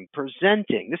sponsoring,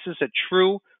 presenting. This is a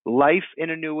true life and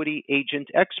annuity agent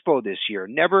expo this year,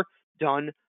 never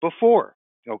done before,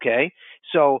 okay?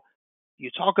 So you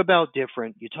talk about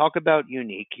different, you talk about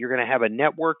unique. You're going to have a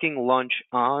networking lunch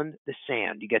on the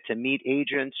sand. You get to meet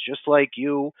agents just like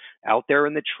you out there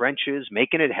in the trenches,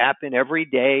 making it happen every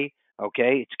day.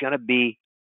 Okay, it's going to be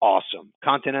awesome.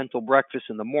 Continental breakfast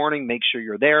in the morning. Make sure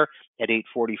you're there at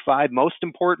 8:45. Most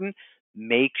important,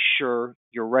 make sure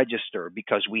you're registered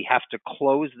because we have to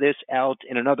close this out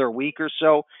in another week or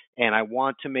so, and I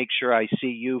want to make sure I see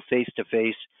you face to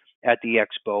face at the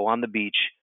expo on the beach,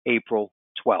 April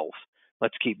 12th.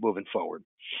 Let's keep moving forward.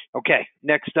 Okay,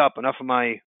 next up, enough of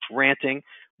my ranting.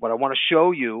 What I want to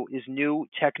show you is new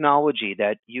technology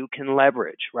that you can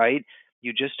leverage, right?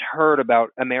 You just heard about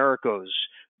Americo's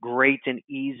great and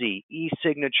easy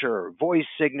e-signature, voice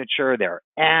signature, their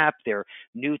app, their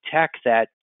new tech that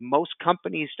most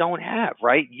companies don't have,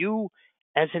 right? You,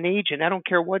 as an agent, I don't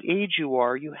care what age you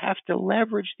are, you have to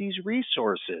leverage these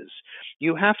resources.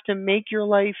 You have to make your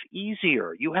life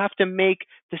easier. You have to make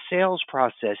the sales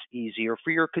process easier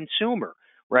for your consumer,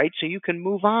 right? So you can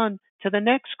move on to the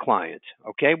next client.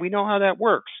 Okay, we know how that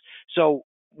works. So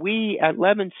we at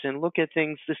Levinson look at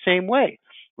things the same way,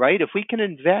 right? If we can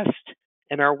invest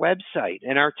in our website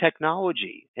and our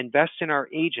technology, invest in our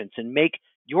agents, and make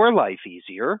your life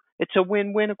easier, it's a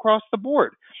win-win across the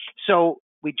board. So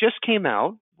we just came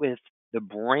out with the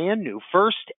brand new,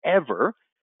 first ever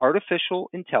artificial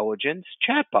intelligence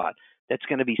chatbot that's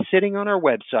going to be sitting on our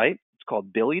website. It's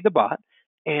called Billy the Bot.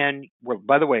 And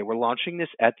by the way, we're launching this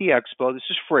at the expo. This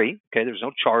is free. Okay, there's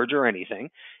no charge or anything.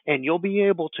 And you'll be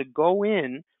able to go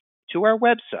in to our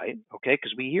website, okay,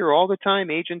 because we hear all the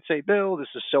time agents say, Bill, this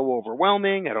is so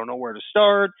overwhelming. I don't know where to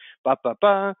start. Ba, ba,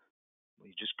 ba. Well,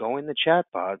 you just go in the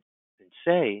chatbot and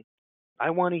say, I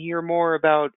want to hear more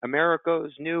about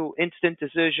Americo's new instant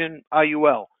decision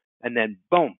IUL. And then,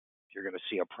 boom, you're going to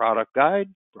see a product guide,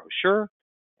 brochure,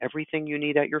 everything you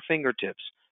need at your fingertips.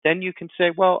 Then you can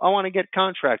say, well, I want to get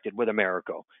contracted with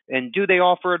Americo. And do they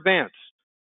offer advance?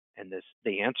 And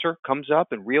the answer comes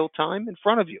up in real time in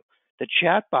front of you. The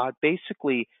chatbot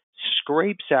basically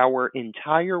scrapes our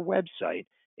entire website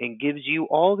and gives you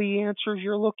all the answers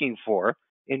you're looking for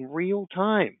in real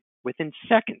time, within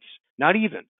seconds, not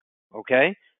even.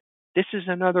 Okay? This is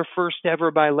another first ever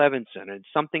by Levinson. It's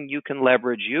something you can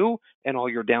leverage, you and all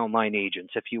your downline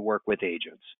agents if you work with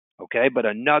agents. Okay? But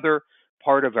another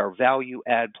part of our value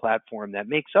add platform that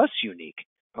makes us unique.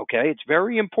 Okay? It's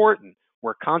very important.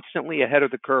 We're constantly ahead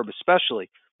of the curve, especially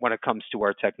when it comes to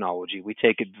our technology. We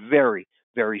take it very,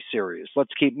 very serious. Let's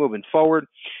keep moving forward.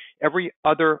 Every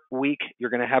other week,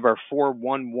 you're going to have our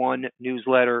 411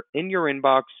 newsletter in your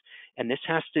inbox, and this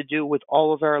has to do with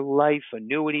all of our life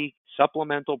annuity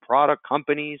supplemental product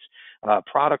companies,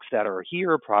 products that are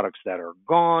here, products that are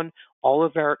gone, all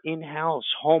of our in-house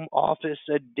home office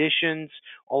additions,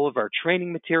 all of our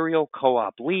training material,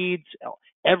 co-op leads,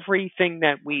 everything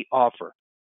that we offer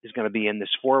is going to be in this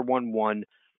 411.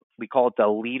 We call it the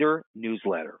Leader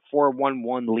newsletter,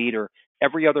 411 Leader.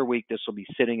 Every other week, this will be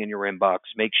sitting in your inbox.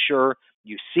 Make sure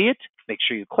you see it. Make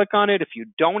sure you click on it. If you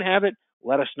don't have it,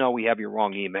 let us know we have your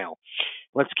wrong email.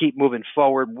 Let's keep moving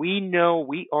forward. We know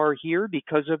we are here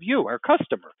because of you, our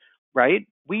customer, right?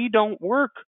 We don't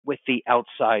work with the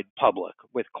outside public,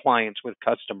 with clients, with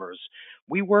customers.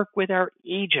 We work with our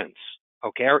agents,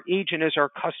 okay? Our agent is our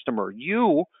customer.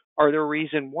 You are the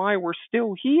reason why we're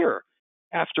still here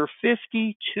after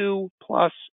 52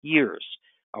 plus years,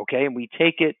 okay? And we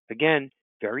take it, again,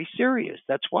 very serious.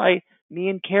 That's why me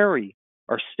and Carrie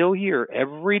are still here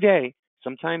every day,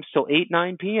 sometimes till 8,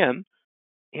 9 p.m.,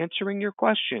 answering your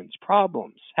questions,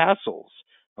 problems, hassles.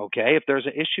 Okay, if there's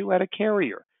an issue at a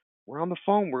carrier, we're on the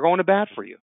phone. We're going to bat for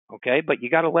you. Okay, but you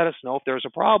got to let us know if there's a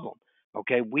problem.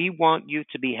 Okay, we want you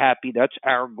to be happy. That's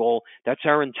our goal. That's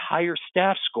our entire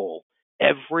staff's goal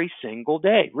every single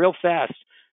day. Real fast.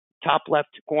 Top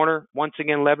left corner, once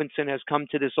again, Levinson has come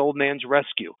to this old man's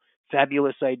rescue.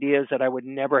 Fabulous ideas that I would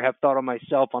never have thought of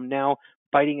myself. I'm now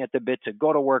biting at the bit to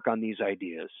go to work on these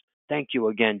ideas. Thank you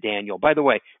again, Daniel. By the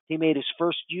way, he made his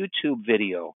first YouTube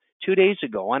video 2 days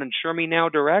ago on Insure Me Now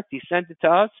Direct. He sent it to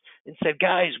us and said,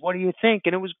 guys, what do you think?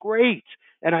 And it was great.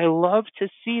 And I love to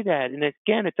see that. And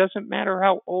again, it doesn't matter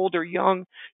how old or young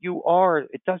you are.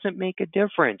 It doesn't make a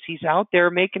difference. He's out there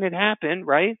making it happen,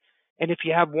 right? And if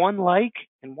you have one like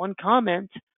and one comment,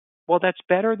 well, that's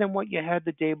better than what you had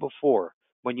the day before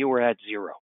when you were at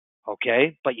zero.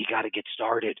 okay? But you got to get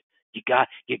started. You got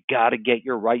to get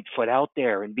your right foot out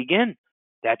there and begin.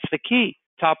 That's the key.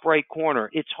 Top right corner.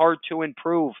 It's hard to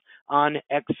improve on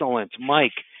excellent,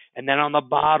 Mike. And then on the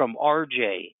bottom,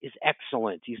 RJ is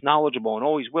excellent. He's knowledgeable and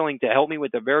always willing to help me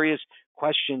with the various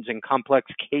questions and complex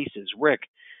cases. Rick,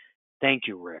 thank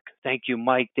you, Rick. Thank you,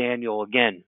 Mike, Daniel.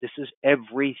 Again, this is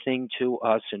everything to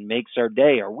us and makes our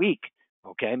day, our week,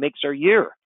 okay? Makes our year.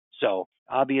 So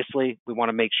obviously, we want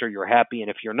to make sure you're happy. And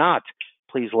if you're not,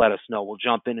 please let us know. We'll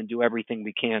jump in and do everything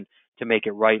we can to make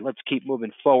it right. Let's keep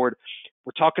moving forward.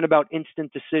 We're talking about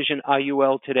instant decision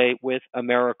IUL today with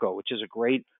Americo, which is a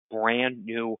great brand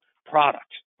new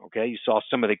product. Okay, you saw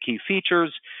some of the key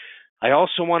features. I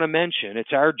also want to mention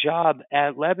it's our job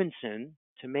at Levinson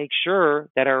to make sure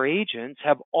that our agents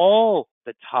have all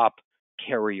the top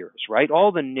carriers, right?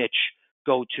 All the niche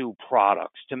go to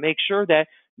products to make sure that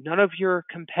none of your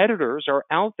competitors are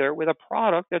out there with a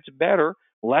product that's better,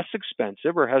 less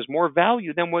expensive, or has more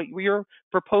value than what you're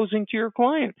proposing to your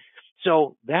client.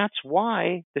 So that's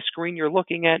why the screen you're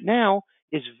looking at now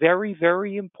is very,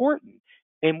 very important.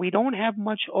 And we don't have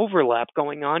much overlap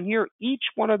going on here. Each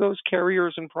one of those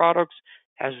carriers and products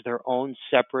has their own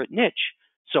separate niche.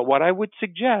 So what I would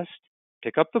suggest,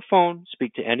 pick up the phone,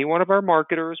 speak to any one of our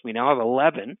marketers. We now have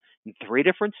 11 in 3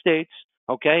 different states.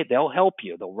 Okay, they'll help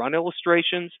you. They'll run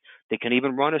illustrations. They can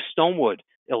even run a Stonewood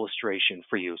illustration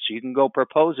for you. So you can go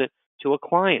propose it to a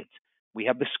client. We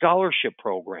have the scholarship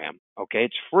program. Okay,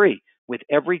 it's free with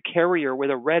every carrier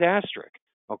with a red asterisk.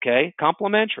 Okay,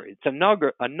 complimentary. It's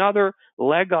another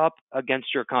leg up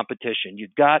against your competition.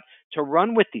 You've got to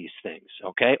run with these things.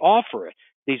 Okay, offer it.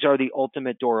 These are the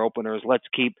ultimate door openers. Let's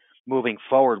keep moving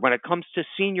forward. When it comes to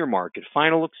senior market,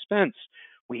 final expense,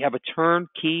 we have a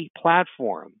turnkey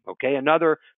platform. Okay,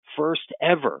 another first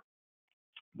ever.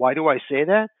 Why do I say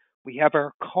that? We have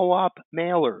our co-op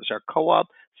mailers, our co-op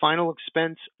final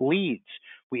expense leads.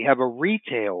 We have a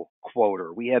retail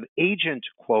quoter. We have agent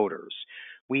quoters.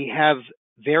 We have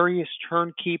various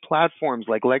turnkey platforms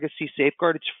like Legacy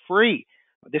Safeguard. It's free.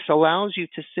 This allows you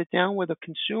to sit down with a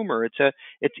consumer.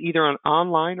 It's either an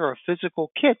online or a physical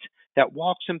kit that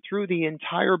walks them through the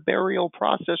entire burial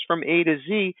process from A to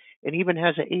Z and even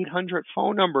has an 800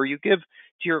 phone number you give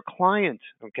to your client.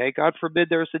 Okay, God forbid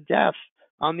there's a death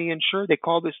on the insured. They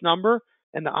call this number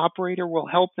and the operator will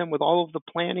help them with all of the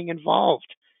planning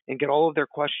involved and get all of their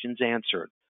questions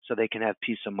answered so they can have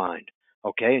peace of mind.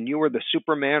 Okay, and you were the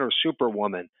Superman or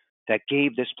Superwoman that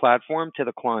gave this platform to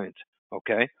the client.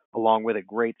 Okay, along with a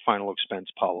great final expense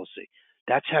policy.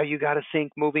 That's how you got to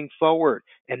think moving forward.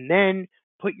 And then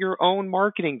put your own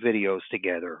marketing videos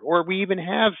together. Or we even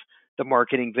have the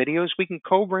marketing videos we can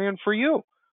co-brand for you.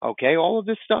 Okay, all of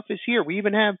this stuff is here. We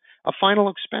even have a final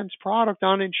expense product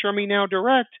on Insure Me Now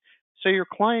Direct. So your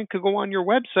client could go on your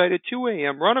website at 2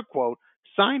 a.m., run a quote,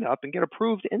 sign up, and get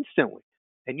approved instantly.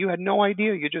 And you had no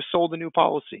idea you just sold a new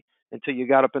policy until you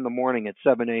got up in the morning at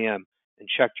 7 a.m. and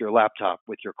checked your laptop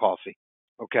with your coffee.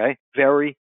 Okay?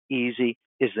 Very easy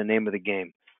is the name of the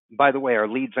game. By the way, our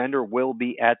lead vendor will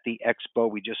be at the expo.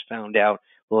 We just found out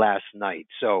last night.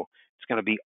 So it's going to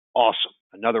be awesome.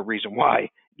 Another reason why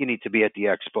you need to be at the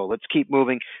expo. Let's keep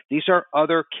moving. These are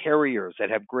other carriers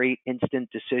that have great instant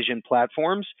decision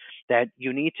platforms that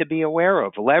you need to be aware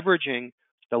of, leveraging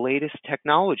the latest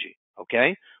technology.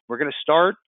 Okay? We're going to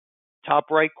start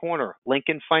top right corner,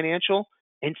 Lincoln Financial,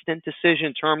 instant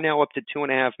decision term now up to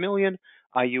 2.5 million,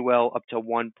 IUL up to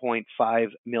 1.5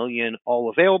 million, all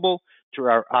available through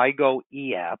our iGo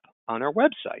e-app on our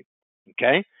website.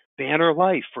 Okay, Banner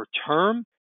Life for term,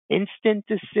 instant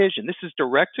decision. This is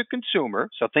direct to consumer,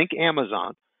 so think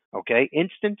Amazon. Okay,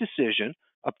 instant decision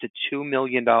up to $2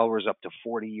 million, up to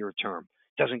 40-year term.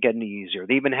 Doesn't get any easier.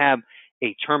 They even have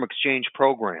a term exchange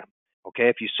program. Okay,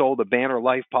 if you sold a Banner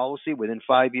Life policy within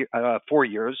 4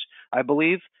 years, I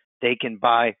believe, they can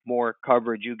buy more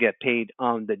coverage. You get paid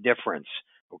on the difference.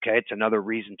 Okay, it's another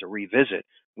reason to revisit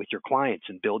with your clients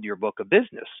and build your book of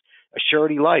business.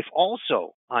 Assurity Life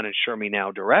also on Insure Me Now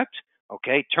Direct.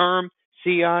 Okay, term,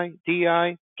 CI,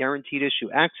 DI, guaranteed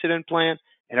issue accident plan,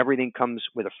 and everything comes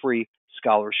with a free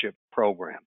scholarship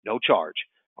program. No charge.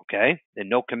 Okay, and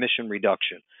no commission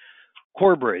reduction.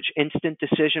 Corebridge, instant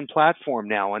decision platform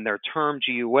now on their term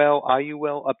GUL,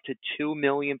 IUL up to 2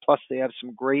 million, plus they have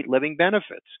some great living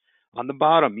benefits. On the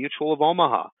bottom, Mutual of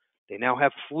Omaha, they now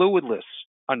have fluidless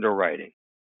underwriting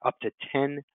up to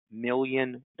 $10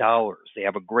 million. They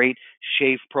have a great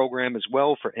SHAVE program as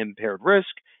well for impaired risk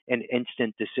and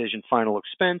instant decision final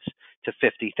expense to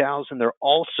 $50,000. They're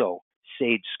also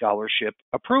SAGE scholarship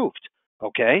approved.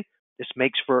 Okay, this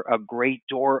makes for a great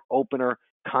door opener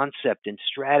concept and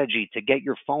strategy to get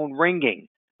your phone ringing.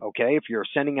 Okay. If you're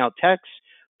sending out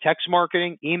text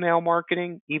marketing, email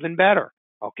marketing, even better.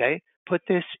 Okay. Put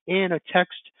this in a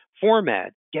text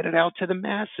format, get it out to the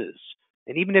masses.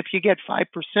 And even if you get 5%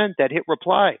 that hit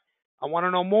reply, I want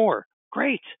to know more.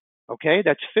 Great. Okay.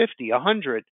 That's 50,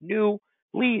 100 new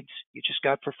leads you just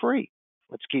got for free.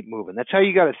 Let's keep moving. That's how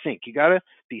you got to think. You got to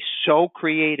be so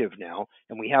creative now,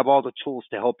 and we have all the tools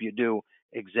to help you do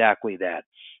exactly that.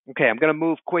 Okay, I'm going to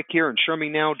move quick here and Show Me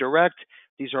Now Direct.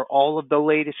 These are all of the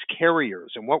latest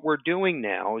carriers. And what we're doing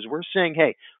now is we're saying,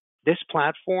 hey, this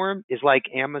platform is like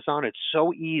Amazon. It's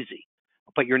so easy,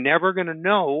 but you're never going to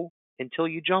know until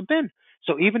you jump in.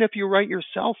 So even if you write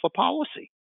yourself a policy,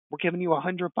 we're giving you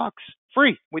 $100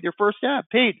 free with your first app,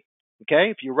 paid.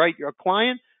 Okay, if you write your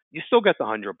client, you still get the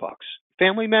 $100.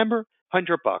 Family member,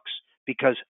 $100,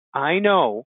 because I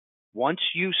know once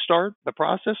you start the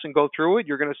process and go through it,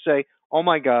 you're going to say, oh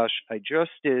my gosh, I just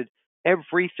did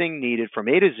everything needed from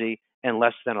A to Z in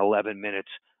less than 11 minutes.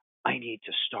 I need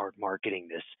to start marketing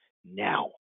this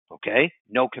now. Okay?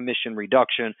 No commission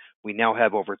reduction. We now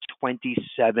have over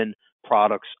 27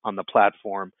 products on the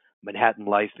platform, Manhattan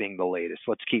Life being the latest.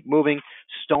 Let's keep moving.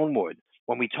 Stonewood.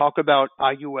 When we talk about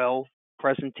IUL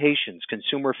presentations,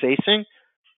 consumer facing,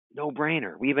 no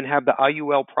brainer. We even have the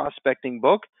IUL prospecting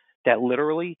book that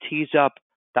literally tees up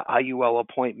the IUL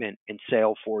appointment and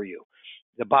sale for you.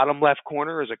 The bottom left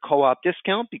corner is a co-op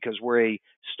discount because we're a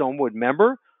Stonewood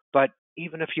member, but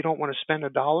even if you don't want to spend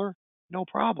 $1, no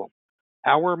problem.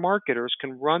 Our marketers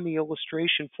can run the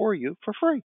illustration for you for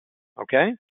free.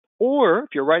 Okay? Or if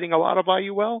you're writing a lot of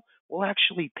IUL, we'll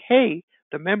actually pay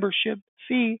the membership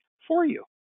fee for you.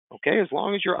 Okay? As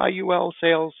long as your IUL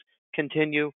sales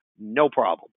continue, no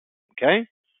problem. Okay?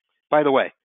 By the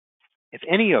way, if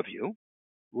any of you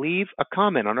leave a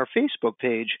comment on our Facebook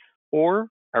page or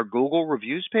our Google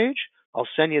reviews page, I'll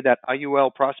send you that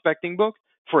IUL prospecting book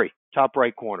free, top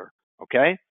right corner.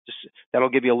 Okay? Just that'll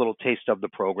give you a little taste of the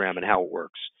program and how it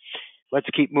works. Let's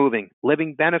keep moving.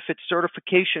 Living Benefits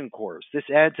Certification Course. This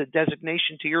adds a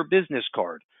designation to your business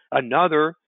card.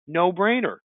 Another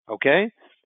no-brainer. Okay?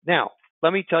 Now,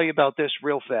 let me tell you about this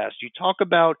real fast. You talk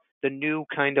about the new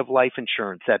kind of life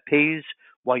insurance that pays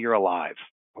while you're alive.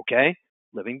 Okay?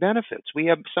 Living benefits. We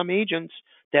have some agents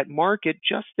that market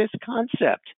just this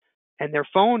concept, and their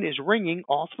phone is ringing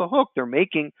off the hook. They're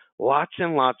making lots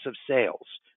and lots of sales.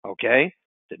 Okay?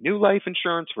 The new life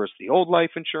insurance versus the old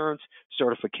life insurance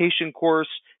certification course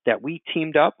that we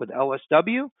teamed up with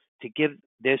LSW to give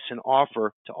this an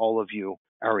offer to all of you,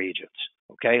 our agents.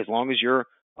 Okay? As long as you're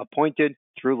appointed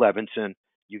through Levinson,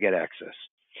 you get access.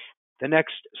 The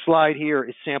next slide here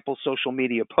is sample social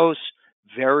media posts.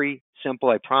 Very simple.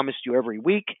 I promised you every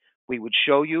week we would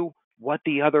show you what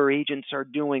the other agents are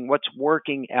doing, what's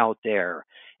working out there.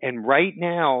 And right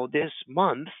now, this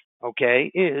month,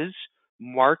 okay, is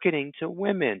marketing to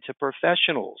women, to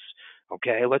professionals.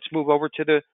 Okay, let's move over to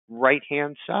the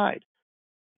right-hand side.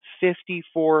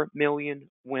 54 million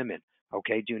women,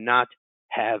 okay, do not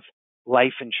have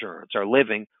life insurance, are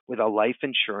living with a life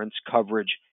insurance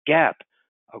coverage gap.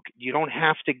 Okay, you don't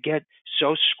have to get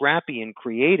so scrappy and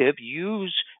creative.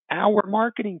 Use our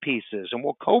marketing pieces and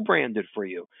we'll co-brand it for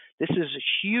you. This is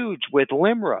huge with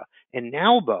Limra and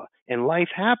Nalba and Life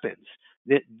Happens.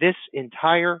 This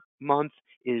entire month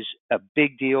is a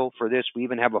big deal for this. We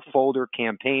even have a folder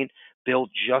campaign built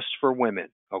just for women,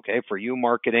 okay, for you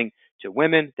marketing to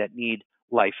women that need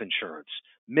life insurance.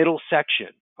 Middle section,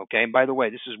 okay, and by the way,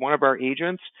 this is one of our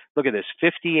agents. Look at this,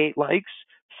 58 likes,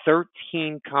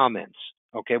 13 comments,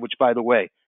 okay, which by the way,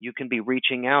 you can be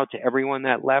reaching out to everyone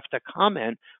that left a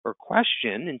comment or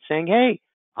question and saying, hey,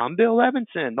 I'm Bill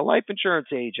Levinson, the life insurance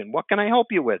agent. What can I help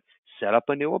you with? Set up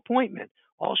a new appointment.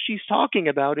 All she's talking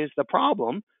about is the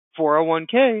problem,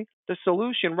 401k, the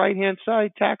solution, right-hand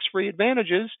side, tax-free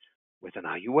advantages with an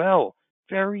IUL.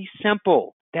 Very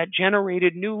simple. That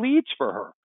generated new leads for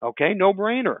her. Okay, no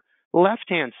brainer.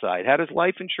 Left-hand side, how does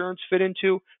life insurance fit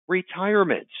into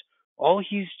retirement? All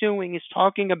he's doing is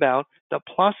talking about the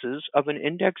pluses of an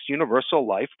indexed universal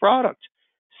life product.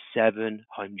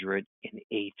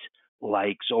 708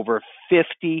 likes, over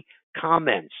 50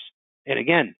 comments. And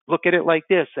again, look at it like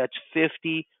this. That's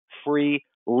 50 free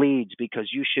leads because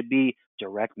you should be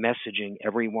direct messaging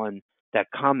everyone that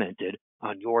commented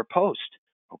on your post.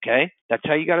 Okay? That's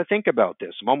how you got to think about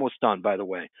this. I'm almost done, by the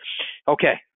way.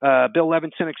 Okay, Bill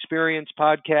Levinson Experience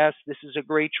Podcast. This is a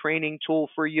great training tool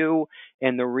for you.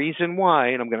 And the reason why,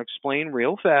 and I'm going to explain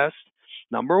real fast.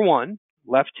 Number one,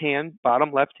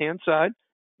 bottom left-hand side,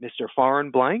 Mr.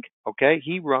 Foreign Blank. Okay,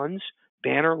 he runs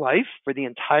Banner Life for the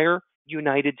entire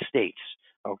United States.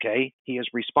 Okay, he is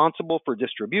responsible for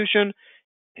distribution,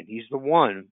 and he's the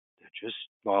one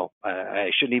I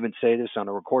shouldn't even say this on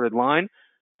a recorded line,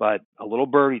 but a little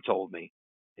birdie told me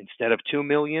instead of 2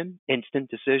 million instant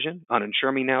decision on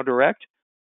Insure Me Now Direct,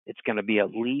 it's going to be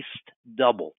at least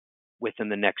double within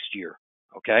the next year.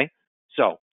 Okay.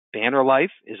 So Banner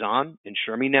Life is on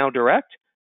Insure Me Now Direct.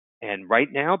 And right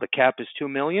now the cap is 2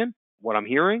 million. What I'm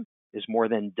hearing is more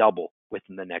than double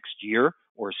within the next year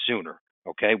or sooner.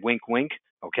 Okay. Wink, wink.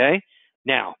 Okay.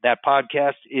 Now, that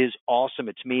podcast is awesome.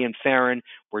 It's me and Farron.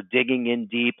 We're digging in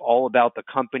deep all about the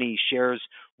company, shares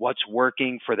what's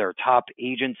working for their top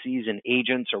agencies and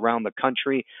agents around the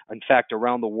country, in fact,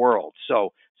 around the world.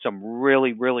 So some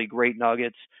really, really great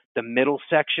nuggets. The middle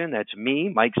section, that's me,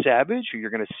 Mike Savage, who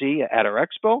you're going to see at our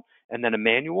expo, and then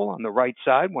Emmanuel on the right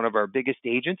side, one of our biggest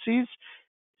agencies.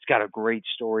 It's got a great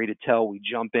story to tell. We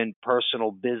jump in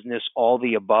personal, business, all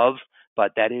the above,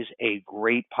 but that is a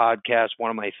great podcast,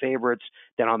 one of my favorites.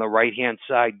 Then on the right-hand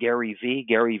side, Gary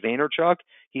Vaynerchuk.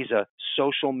 He's a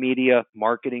social media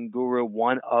marketing guru,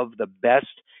 one of the best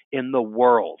in the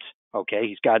world. Okay,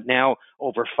 he's got now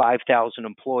over 5,000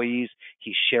 employees.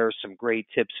 He shares some great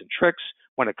tips and tricks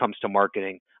when it comes to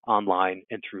marketing online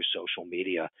and through social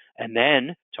media. And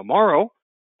then tomorrow,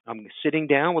 I'm sitting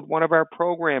down with one of our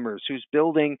programmers who's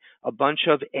building a bunch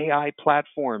of AI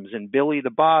platforms, and Billy the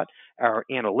Bot, our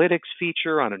analytics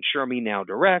feature on Insure Me Now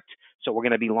Direct. So we're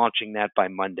going to be launching that by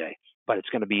Monday, but it's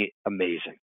going to be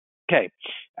amazing. Okay,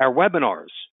 our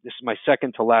webinars. This is my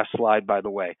second to last slide, by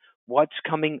the way. What's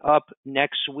coming up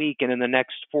next week and in the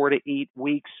next 4 to 8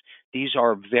 weeks? These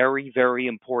are very, very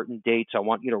important dates. I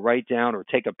want you to write down or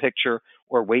take a picture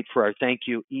or wait for our thank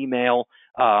you email.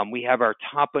 We have our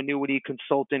top annuity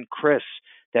consultant, Chris,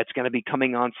 that's going to be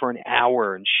coming on for an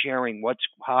hour and sharing what's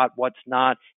hot, what's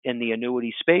not in the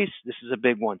annuity space. This is a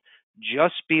big one.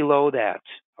 Just below that,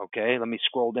 okay, let me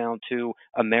scroll down to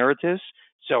Emeritus.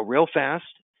 So real fast,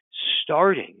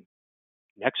 starting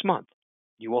next month,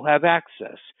 you will have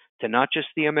access to not just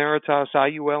the Emeritus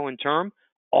IUL and term,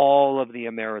 all of the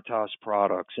Emeritus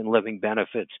products and living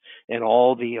benefits and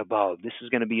all the above. This is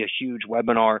going to be a huge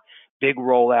webinar, big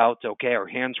rollout. Okay, our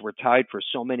hands were tied for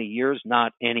so many years,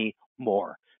 not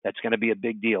anymore. That's going to be a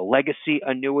big deal. Legacy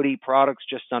annuity products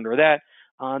just under that.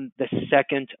 On the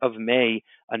 2nd of May,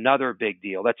 another big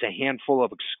deal. That's a handful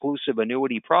of exclusive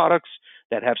annuity products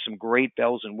that have some great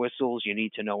bells and whistles. You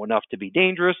need to know enough to be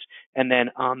dangerous. And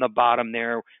then on the bottom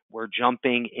there, we're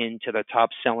jumping into the top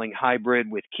selling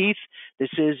hybrid with Keith. This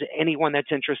is anyone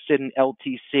that's interested in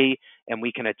LTC, and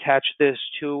we can attach this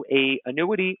to a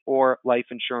annuity or life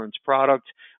insurance product.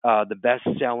 The best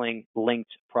selling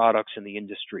linked products in the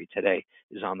industry today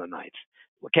is on the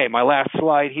 9th. Okay, my last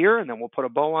slide here, and then we'll put a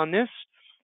bow on this.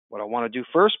 What I want to do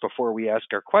first before we ask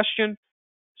our question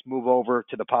is move over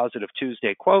to the Positive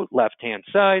Tuesday quote, left-hand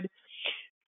side.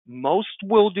 Most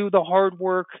will do the hard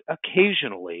work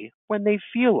occasionally when they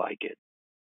feel like it,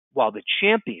 while the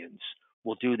champions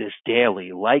will do this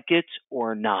daily, like it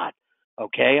or not.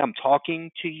 Okay, I'm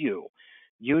talking to you.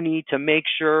 You need to make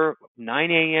sure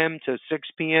 9 a.m. to 6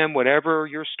 p.m., whatever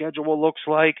your schedule looks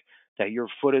like, that your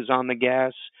foot is on the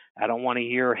gas. I don't want to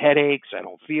hear headaches. I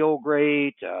don't feel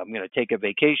great. I'm going to take a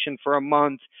vacation for a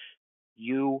month.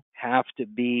 You have to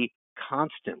be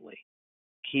constantly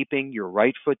keeping your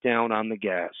right foot down on the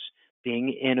gas, being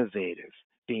innovative,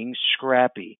 being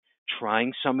scrappy,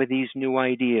 trying some of these new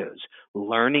ideas,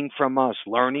 learning from us,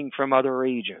 learning from other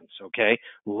agents, okay?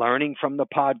 Learning from the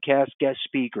podcast guest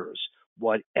speakers,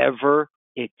 whatever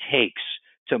it takes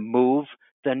to move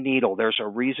the needle. There's a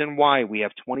reason why we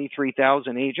have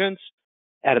 23,000 agents.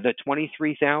 Out of the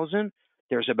 23,000,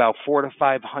 there's about 400 to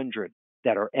 500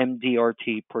 that are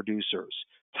MDRT producers,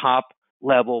 top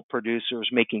level producers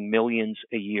making millions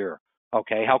a year.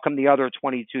 Okay, how come the other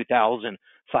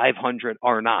 22,500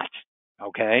 are not?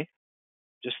 Okay,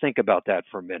 just think about that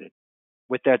for a minute.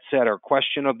 With that said, our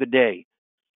question of the day,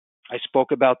 I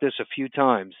spoke about this a few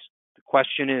times. The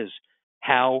question is,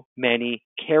 how many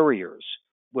carriers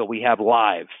will we have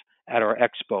live at our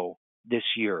expo this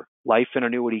year? Life and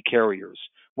annuity carriers.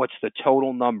 What's the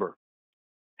total number?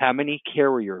 How many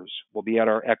carriers will be at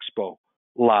our expo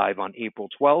live on April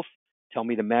 12th? Tell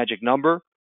me the magic number,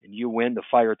 and you win the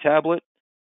Fire tablet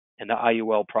and the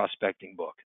IUL prospecting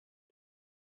book.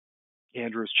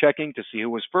 Andrew's checking to see who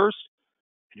was first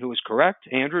and who was correct.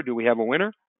 Andrew, do we have a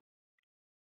winner?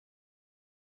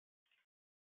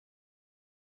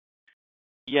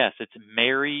 Yes, it's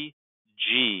Mary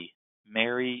G.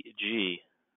 Mary G.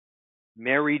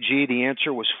 Mary G, the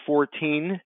answer was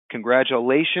 14.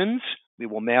 Congratulations. We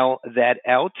will mail that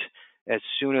out as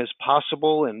soon as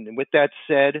possible. And with that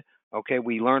said, okay,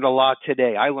 we learned a lot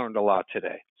today. I learned a lot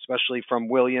today. especially from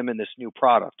William and this new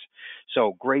product.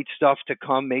 So great stuff to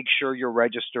come. Make sure you're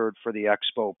registered for the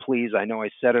expo, please. I know I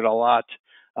said it a lot,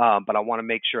 but I want to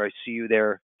make sure I see you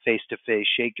there face to face,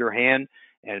 shake your hand,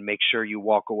 and make sure you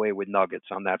walk away with nuggets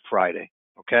on that Friday.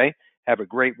 Okay? Have a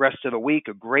great rest of the week,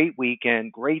 a great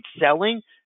weekend, great selling,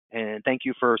 and thank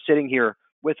you for sitting here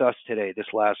with us today, this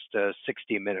last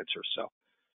 60 minutes or so.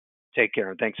 Take care,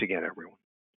 and thanks again, everyone.